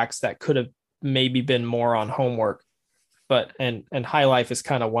the tracks that could have maybe been more on Homework, but and High Life is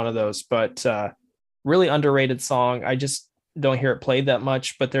kind of one of those, but really underrated song. I just don't hear it played that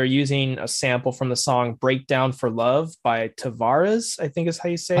much, but they're using a sample from the song Breakdown for Love by Tavares, I think is how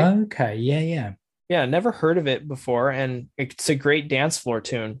you say it. Okay, yeah, never heard of it before, and it's a great dance floor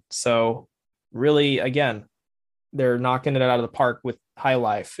tune. So really, again, they're knocking it out of the park with High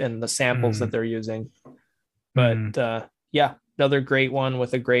Life and the samples that they're using. But they're another great one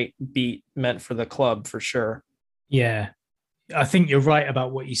with a great beat meant for the club for sure. Yeah. I think you're right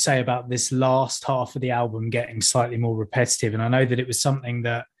about what you say about this last half of the album getting slightly more repetitive. And I know that it was something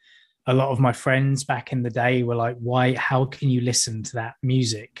that a lot of my friends back in the day were like, why, how can you listen to that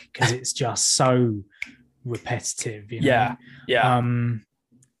music? Because it's just so repetitive, you know? Yeah.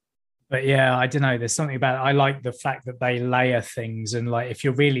 But yeah, I don't know. There's something about it. I like the fact that they layer things, and like if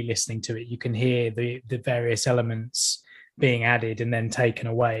you're really listening to it, you can hear the various elements being added and then taken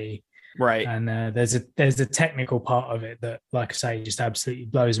away. Right. And there's a technical part of it that, like I say, just absolutely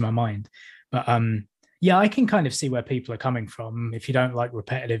blows my mind. But yeah, I can kind of see where people are coming from. If you don't like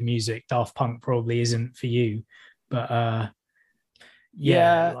repetitive music, Daft Punk probably isn't for you. But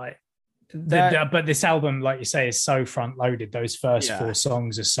yeah, like but this album, like you say, is so front loaded. Those first four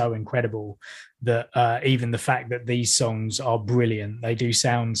songs are so incredible that even the fact that these songs are brilliant, they do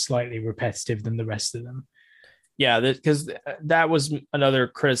sound slightly repetitive than the rest of them. Yeah, because that was another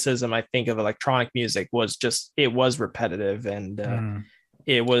criticism I think of electronic music, was just it was repetitive, and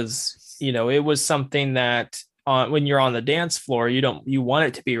it was, you know, it was something that when you're on the dance floor, you want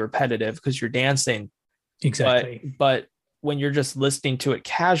it to be repetitive because you're dancing. Exactly. But when you're just listening to it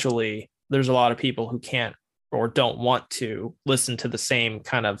casually, there's a lot of people who can't or don't want to listen to the same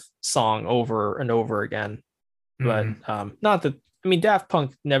kind of song over and over again. But not that, I mean, Daft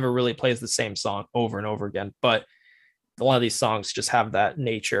Punk never really plays the same song over and over again, but a lot of these songs just have that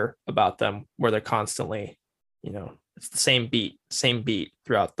nature about them where they're constantly, you know, it's the same beat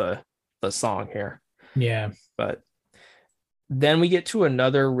throughout the song here. Yeah. But then we get to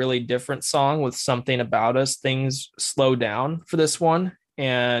another really different song with Something About Us. Things slow down for this one.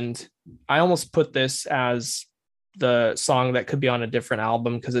 And I almost put this as the song that could be on a different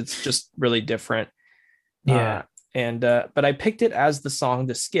album because it's just really different. Yeah. But I picked it as the song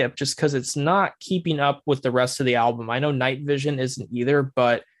to skip just because it's not keeping up with the rest of the album. I know Night Vision isn't either,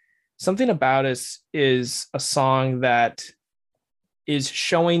 but Something About Us is a song that is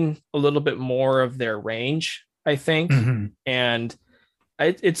showing a little bit more of their range, I think. And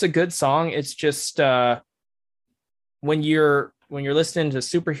it's a good song. It's just when you're listening to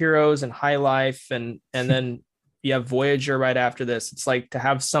Superheroes and High Life and then you have Voyager right after this, it's like to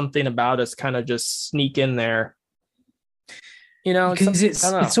have Something About Us kind of just sneak in there. You know, because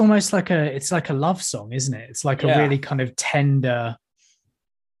it's almost like a love song, isn't it? It's like a really kind of tender,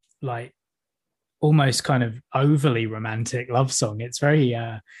 like almost kind of overly romantic love song. It's very,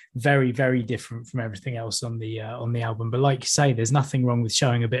 very, very different from everything else on the album. But like you say, there's nothing wrong with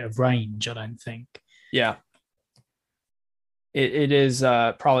showing a bit of range, I don't think. Yeah, it is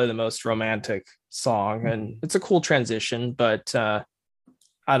probably the most romantic song, and it's a cool transition. But I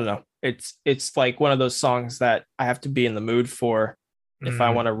don't know. It's like one of those songs that I have to be in the mood for if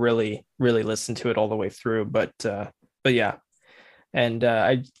I want to really, really listen to it all the way through. But yeah. And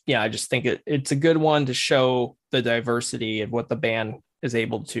I just think it's a good one to show the diversity of what the band is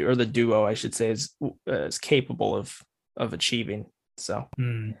able to, or the duo, I should say, is capable of achieving. So,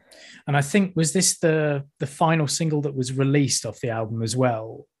 and I think, was this the final single that was released off the album as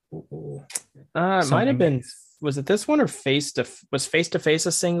well? It might have been. Was it this one or Face to Face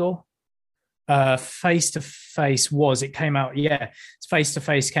a single? Face to Face was. It came out. Yeah, Face to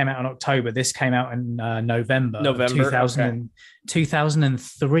Face came out in October. This came out in November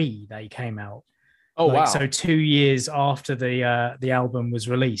 2003. They came out. Oh, wow! So 2 years after the album was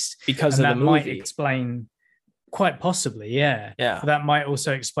released, because of the movie. Might explain, quite possibly, yeah. But that might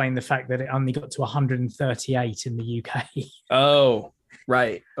also explain the fact that it only got to 138 in the UK. Oh.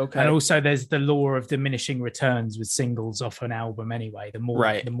 Right. Okay. And also there's the law of diminishing returns with singles off an album anyway. The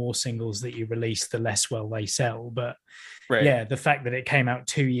more singles that you release, the less well they sell. But yeah, the fact that it came out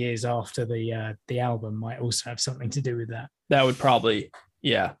 2 years after the album might also have something to do with that. That would probably,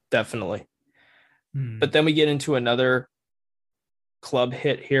 yeah, definitely. But then we get into another club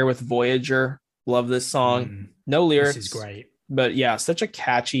hit here with Voyager. Love this song. No lyrics. This is great. But yeah, such a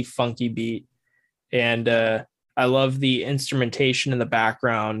catchy, funky beat. And I love the instrumentation in the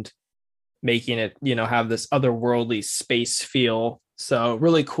background, making it, you know, have this otherworldly space feel. So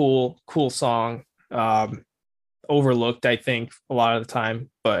really cool song. Overlooked, I think, a lot of the time,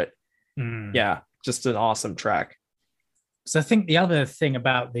 but yeah, just an awesome track. So I think the other thing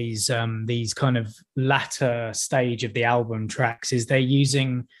about these kind of latter stage of the album tracks is they're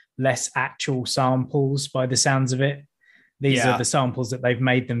using less actual samples by the sounds of it. These are the samples that they've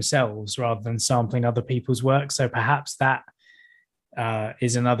made themselves rather than sampling other people's work. So perhaps that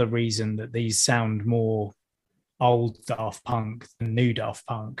is another reason that these sound more old Daft Punk than new Daft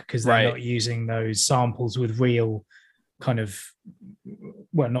Punk, because they're not using those samples with real kind of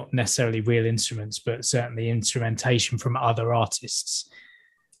well, not necessarily real instruments, but certainly instrumentation from other artists.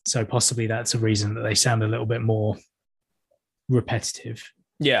 So possibly that's a reason that they sound a little bit more repetitive.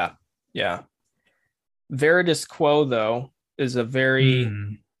 Yeah. Veritas Quo, though, is a very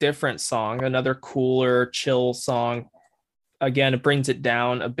different song, another cooler, chill song. Again, it brings it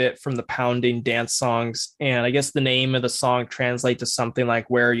down a bit from the pounding dance songs. And I guess the name of the song translates to something like,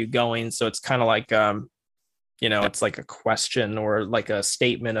 "Where are you going?" So it's kind of like, it's like a question or like a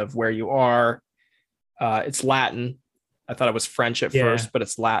statement of where you are. It's Latin. I thought it was French at first, but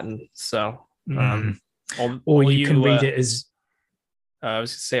it's Latin. So, or you can read it as, I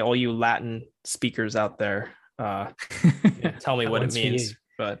was going to say, all you Latin speakers out there, tell me what it means.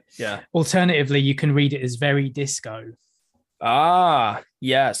 But yeah. Alternatively, you can read it as very disco. Ah,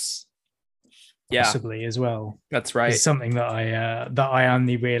 yes. Yeah. Possibly as well. That's right. It's something that I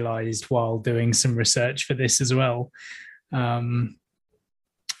only realized while doing some research for this as well.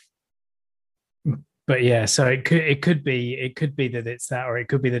 But yeah, so it could be that it's that, or it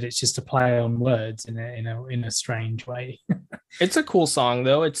could be that it's just a play on words in a strange way. It's a cool song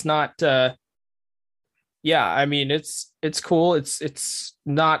though. It's not I mean it's cool. It's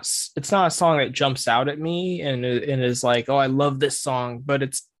not a song that jumps out at me and is like, oh, I love this song, but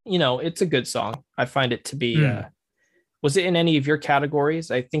it's a good song. I find it to be was it in any of your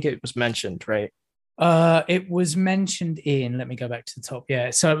categories? I think it was mentioned, right? It was mentioned in, let me go back to the top.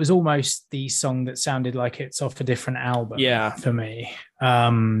 Yeah. So it was almost the song that sounded like it's off a different album for me.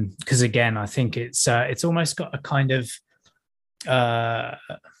 Because again, I think it's almost got a kind of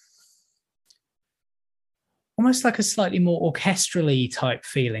almost like a slightly more orchestrally type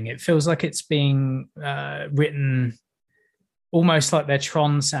feeling. It feels like it's being written almost like their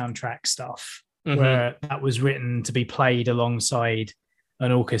Tron soundtrack stuff, where that was written to be played alongside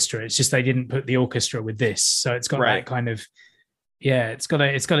an orchestra. It's just they didn't put the orchestra with this, so it's got that kind of it's got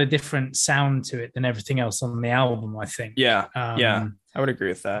a different sound to it than everything else on the album, I think. I would agree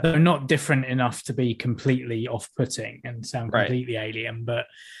with that. They're not different enough to be completely off-putting and sound completely alien, but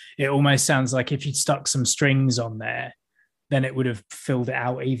it almost sounds like if you'd stuck some strings on there, then it would have filled it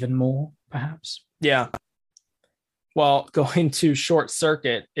out even more, perhaps. Yeah. Well, going to Short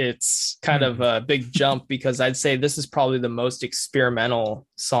Circuit, it's kind of a big jump because I'd say this is probably the most experimental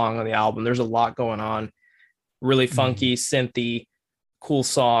song on the album. There's a lot going on, really funky, synthy, cool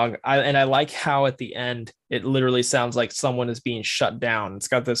song. I like how at the end, it literally sounds like someone is being shut down. It's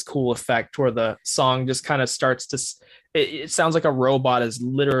got this cool effect where the song just kind of starts to, it sounds like a robot is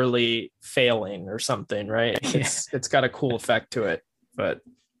literally failing or something, right? It's got a cool effect to it, but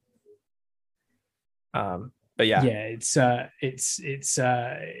yeah, it's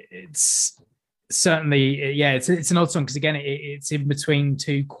certainly, it's an odd song because again, it's in between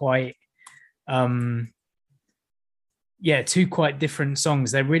two quite different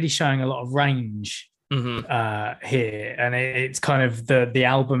songs. They're really showing a lot of range here, and it's kind of the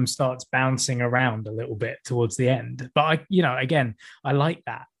album starts bouncing around a little bit towards the end. But I like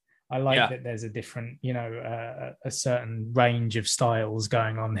that. I like that there's a different, a certain range of styles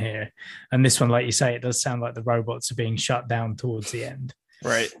going on here. And this one, like you say, it does sound like the robots are being shut down towards the end.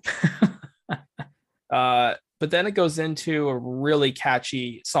 Right. But then it goes into a really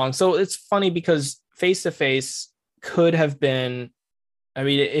catchy song. So it's funny because Face to Face could have been, I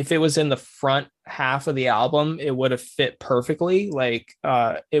mean, if it was in the front half of the album, it would have fit perfectly. Like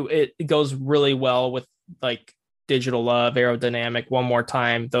it goes really well with like Digital Love, Aerodynamic, One More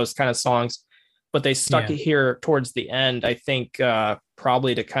Time, those kind of songs, but they stuck it here towards the end, I think,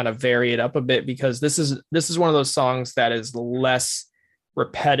 probably to kind of vary it up a bit, because this is one of those songs that is less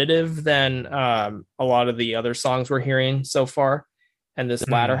repetitive than a lot of the other songs we're hearing so far, and this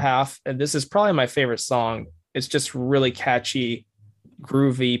latter half, and this is probably my favorite song. It's just really catchy,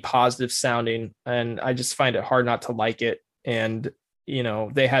 groovy, positive sounding, and I just find it hard not to like it. And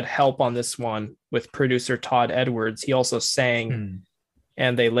they had help on this one with producer Todd Edwards. He also sang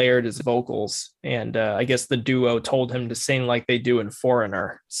and they layered his vocals. And I guess the duo told him to sing like they do in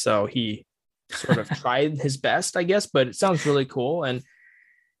Foreigner. So he sort of tried his best, I guess, but it sounds really cool. And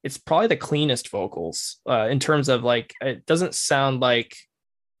it's probably the cleanest vocals in terms of like, it doesn't sound like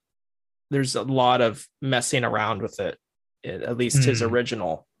there's a lot of messing around with it, at least his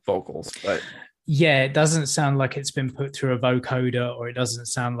original vocals, but yeah, it doesn't sound like it's been put through a vocoder, or it doesn't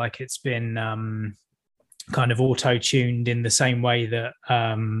sound like it's been kind of auto-tuned in the same way that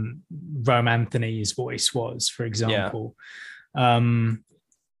Rome Anthony's voice was, for example. And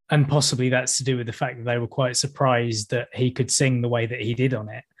possibly that's to do with the fact that they were quite surprised that he could sing the way that he did on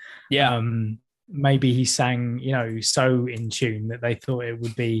it. Maybe he sang, so in tune that they thought it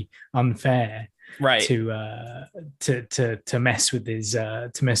would be unfair. right. to mess with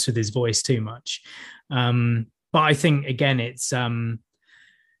his voice too much. But I think again, it's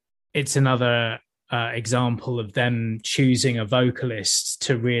another example of them choosing a vocalist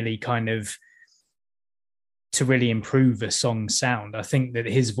to really improve the song's sound. I think that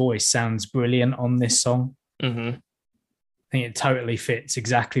his voice sounds brilliant on this song. Mm-hmm. I think it totally fits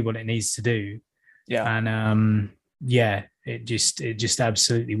exactly what it needs to do. Yeah. And it just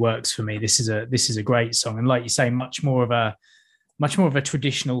absolutely works for me. This is a great song. And like you say, much more of a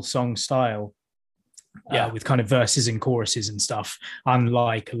traditional song style. With kind of verses and choruses and stuff,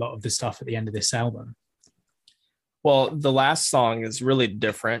 unlike a lot of the stuff at the end of this album. Well, the last song is really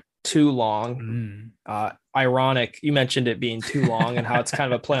different. Too Long. Ironic. You mentioned it being too long and how it's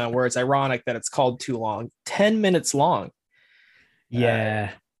kind of a play on words. Ironic that it's called Too Long. 10 minutes long.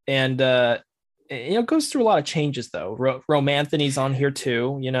 Yeah. And it goes through a lot of changes though. Romanthony's on here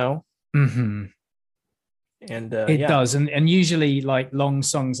too, Mm-hmm. And it does. And usually like long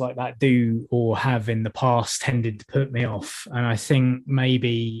songs like that do or have in the past tended to put me off. And I think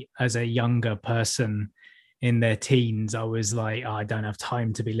maybe as a younger person in their teens, I was like, I don't have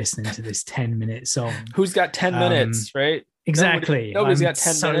time to be listening to this 10-minute song. Who's got 10 minutes, right? Exactly. Nobody's got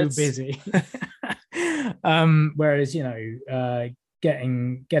 10 minutes. So busy. Whereas,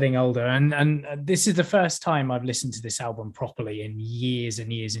 getting older, and this is the first time I've listened to this album properly in years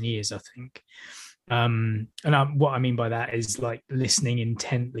and years and years, I think. What I mean by that is like listening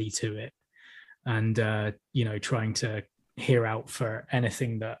intently to it and trying to hear out for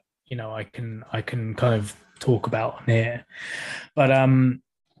anything that I can kind of talk about on here. But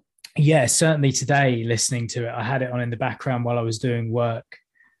certainly today listening to it, I had it on in the background while I was doing work,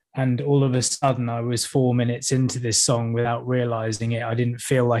 and all of a sudden I was 4 minutes into this song without realizing it. I didn't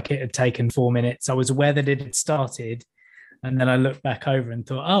feel like it had taken 4 minutes. I was aware that it had started. And then I looked back over and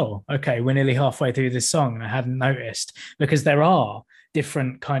thought, oh, okay, we're nearly halfway through this song. And I hadn't noticed, because there are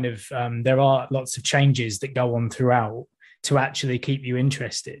different kind of, there are lots of changes that go on throughout to actually keep you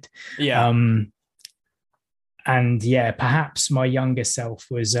interested. Yeah. Perhaps my younger self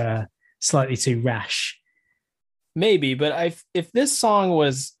was slightly too rash. Maybe, but if this song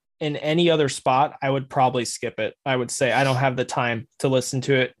was in any other spot, I would probably skip it. I would say I don't have the time to listen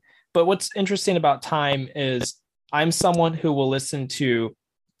to it. But what's interesting about Time is I'm someone who will listen to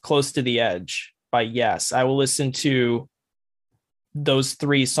Close to the Edge by Yes. I will listen to those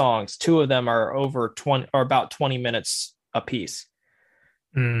 3 songs. 2 of them are about 20 minutes a piece.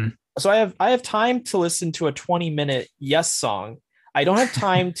 So I have time to listen to a 20-minute Yes song. I don't have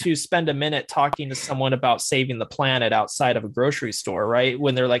time to spend a minute talking to someone about saving the planet outside of a grocery store, right?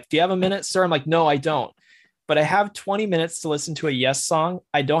 When they're like, do you have a minute, sir? I'm like, no, I don't. But I have 20 minutes to listen to a Yes song.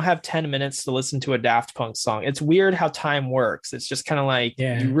 I don't have 10 minutes to listen to a Daft Punk song. It's weird how time works. It's just kind of like,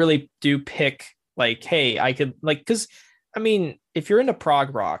 you really do pick like, hey, I could like, because I mean, if you're into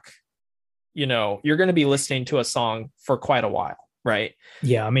prog rock, you're going to be listening to a song for quite a while, right?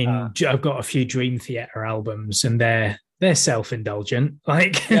 Yeah. I mean, I've got a few Dream Theater albums and they're self-indulgent.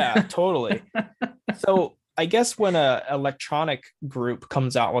 Like, yeah, totally. So I guess when a electronic group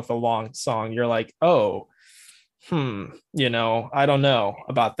comes out with a long song, you're like, oh, I don't know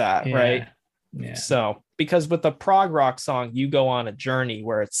about that, right? Yeah. So because with the prog rock song, you go on a journey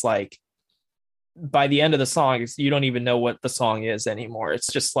where it's like by the end of the song, you don't even know what the song is anymore. It's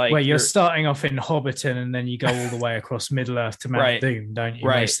just like you're starting off in Hobbiton and then you go all the way across Middle Earth to Mount Doom, don't you?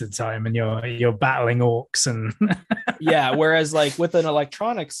 Most of the time, and you're battling orcs and yeah. Whereas like with an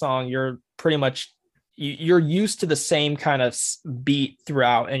electronic song, you're pretty much you're used to the same kind of beat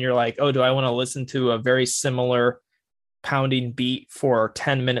throughout, and you're like, oh, do I want to listen to a very similar pounding beat for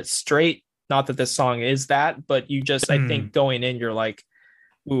 10 minutes straight? Not that this song is that, but you just, I think going in, you're like,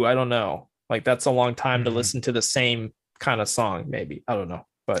 ooh, I don't know. Like that's a long time to listen to the same kind of song, maybe. I don't know.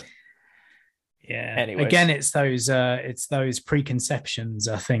 But yeah. Anyways. Again, it's those preconceptions,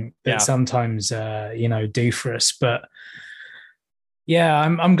 I think, that sometimes do for us. But yeah,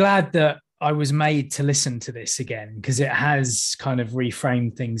 I'm glad that I was made to listen to this again, because it has kind of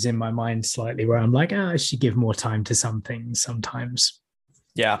reframed things in my mind slightly where I'm like, I should give more time to some things sometimes.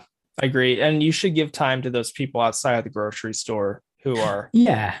 Yeah, I agree. And you should give time to those people outside of the grocery store who are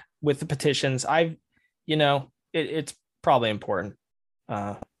with the petitions. It's probably important.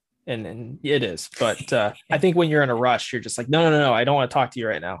 And it is. But I think when you're in a rush, you're just like, no, I don't want to talk to you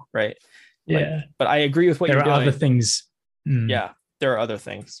right now. Right. Yeah. But I agree with what you're doing. There are other things. Yeah, there are other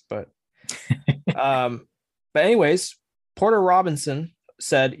things, but but anyways, Porter Robinson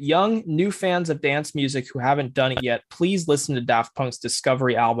said, young new fans of dance music who haven't done it yet, please listen to Daft Punk's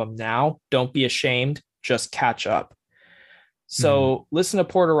Discovery album now. Don't be ashamed, just catch up. So listen to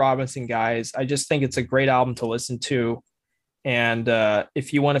Porter Robinson, guys. I just think it's a great album to listen to. And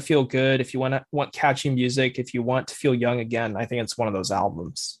if you want to feel good, if you want catchy music, if you want to feel young again, I think it's one of those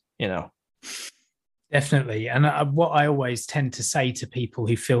albums, you know. Definitely. And what I always tend to say to people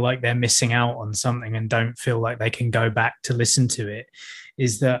who feel like they're missing out on something and don't feel like they can go back to listen to it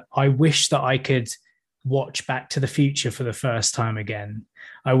is that I wish that I could watch Back to the Future for the first time again.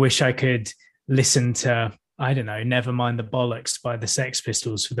 I wish I could listen to, I don't know, Nevermind the Bollocks by the Sex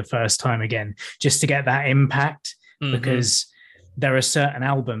Pistols for the first time again, just to get that impact, because there are certain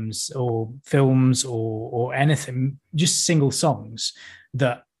albums or films or anything, just single songs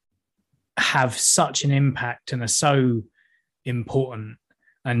that have such an impact and are so important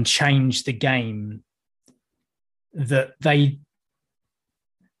and change the game that they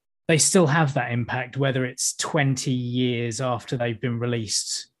still have that impact, whether it's 20 years after they've been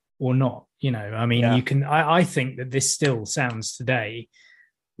released or not. You know, I mean, you can, I think that this still sounds today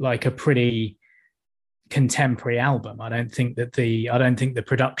like a pretty contemporary album. I don't think the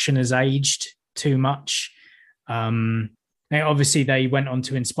production has aged too much. Obviously they went on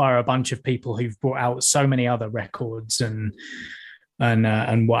to inspire a bunch of people who've brought out so many other records and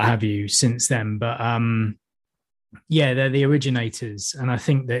what have you since then. But they're the originators. And I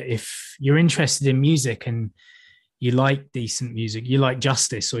think that if you're interested in music and you like decent music, you like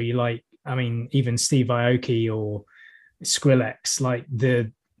Justice, or you like, I mean, even Steve Aoki or Skrillex, like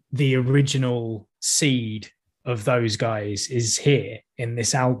the original seed of those guys is here in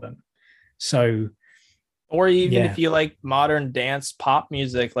this album. So, or even if you like modern dance pop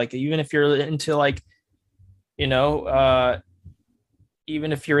music, like even if you're into like, you know,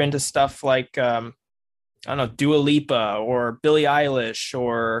 even if you're into stuff like, I don't know, Dua Lipa or Billie Eilish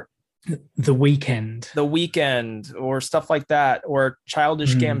or The Weeknd or stuff like that, or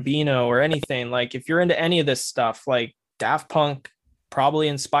Childish Gambino or anything, like if you're into any of this stuff, like Daft Punk probably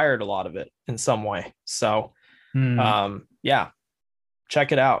inspired a lot of it in some way. So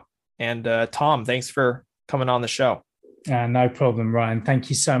check it out. And Tom, thanks for coming on the show. No problem, Ryan. Thank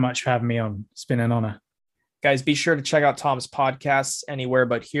you so much for having me on. It's been an honor. Guys, be sure to check out Tom's podcasts, Anywhere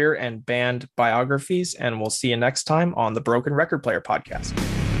But Here and Band Biographies, and we'll see you next time on the Broken Record Player podcast.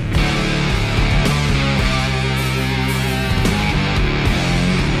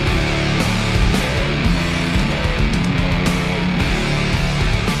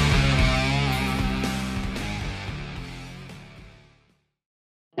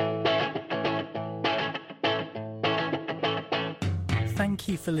 Thank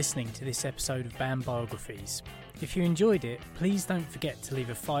you for listening to this episode of Band Biographies. If you enjoyed it, please don't forget to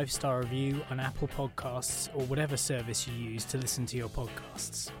leave a 5-star review on Apple Podcasts or whatever service you use to listen to your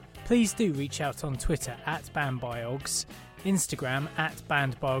podcasts. Please do reach out on Twitter @BandBiogs, Instagram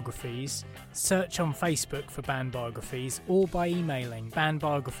 @BandBiographies, search on Facebook for Band Biographies, or by emailing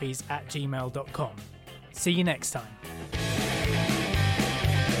bandbiographies@gmail.com. See you next time.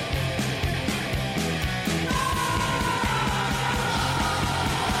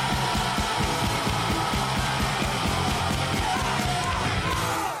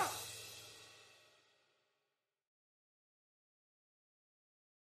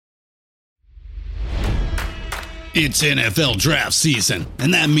 It's NFL draft season,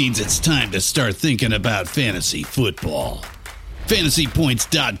 and that means it's time to start thinking about fantasy football.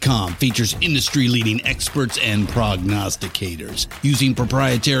 FantasyPoints.com features industry-leading experts and prognosticators using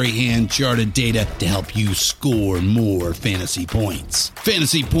proprietary hand-charted data to help you score more fantasy points.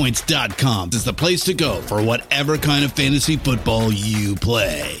 FantasyPoints.com is the place to go for whatever kind of fantasy football you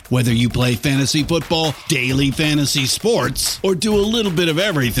play. Whether you play fantasy football, daily fantasy sports, or do a little bit of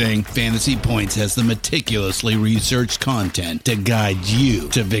everything, Fantasy Points has the meticulously researched content to guide you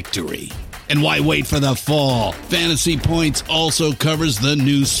to victory. And why wait for the fall? Fantasy Points also covers the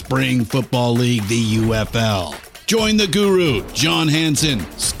new spring football league, the UFL. Join the guru, John Hansen,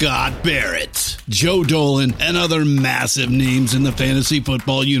 Scott Barrett, Joe Dolan, and other massive names in the fantasy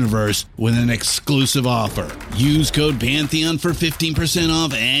football universe with an exclusive offer. Use code Pantheon for 15%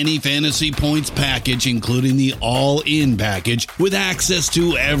 off any Fantasy Points package, including the all-in package, with access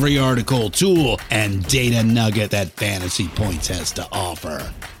to every article, tool, and data nugget that Fantasy Points has to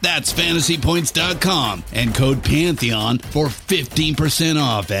offer. That's FantasyPoints.com and code Pantheon for 15%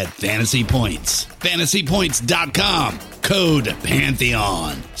 off at Fantasy Points. FantasyPoints.com, code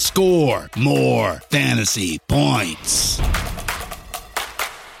Pantheon. Score more fantasy points.